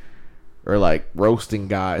like roasting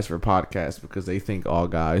guys for podcasts because they think all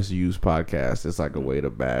guys use podcasts. It's like a way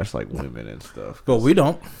to bash, like, women and stuff. But we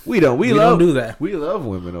don't. We don't do that. We love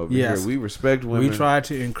women over here. We respect women. We try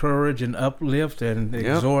to encourage and uplift and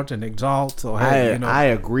exhort and exalt. So I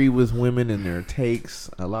agree with women in their takes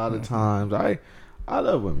a lot of times. I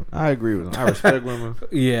love women. I agree with them. I respect women.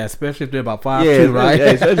 Yeah, especially if they're about 5'2", right? Yeah,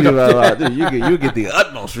 especially about you get the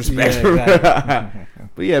utmost respect. Exactly.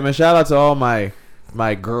 But yeah, man, shout out to all my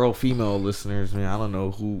female listeners, man. I don't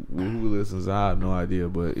know who listens. I have no idea.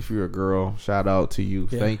 But if you're a girl, shout out to you.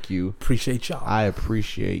 Yeah. Thank you. Appreciate y'all. I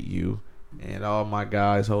appreciate you. And all my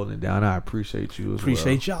guys holding it down, I appreciate you as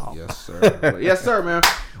appreciate y'all. Yes, sir. Yes, sir, man.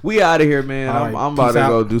 We out of here, man. I'm about to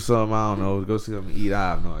go do something. I don't know. Go see something to eat.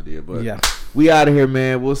 I have no idea. But we out of here,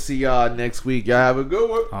 man. We'll see y'all next week. Y'all have a good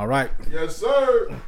one. All right. Yes, sir.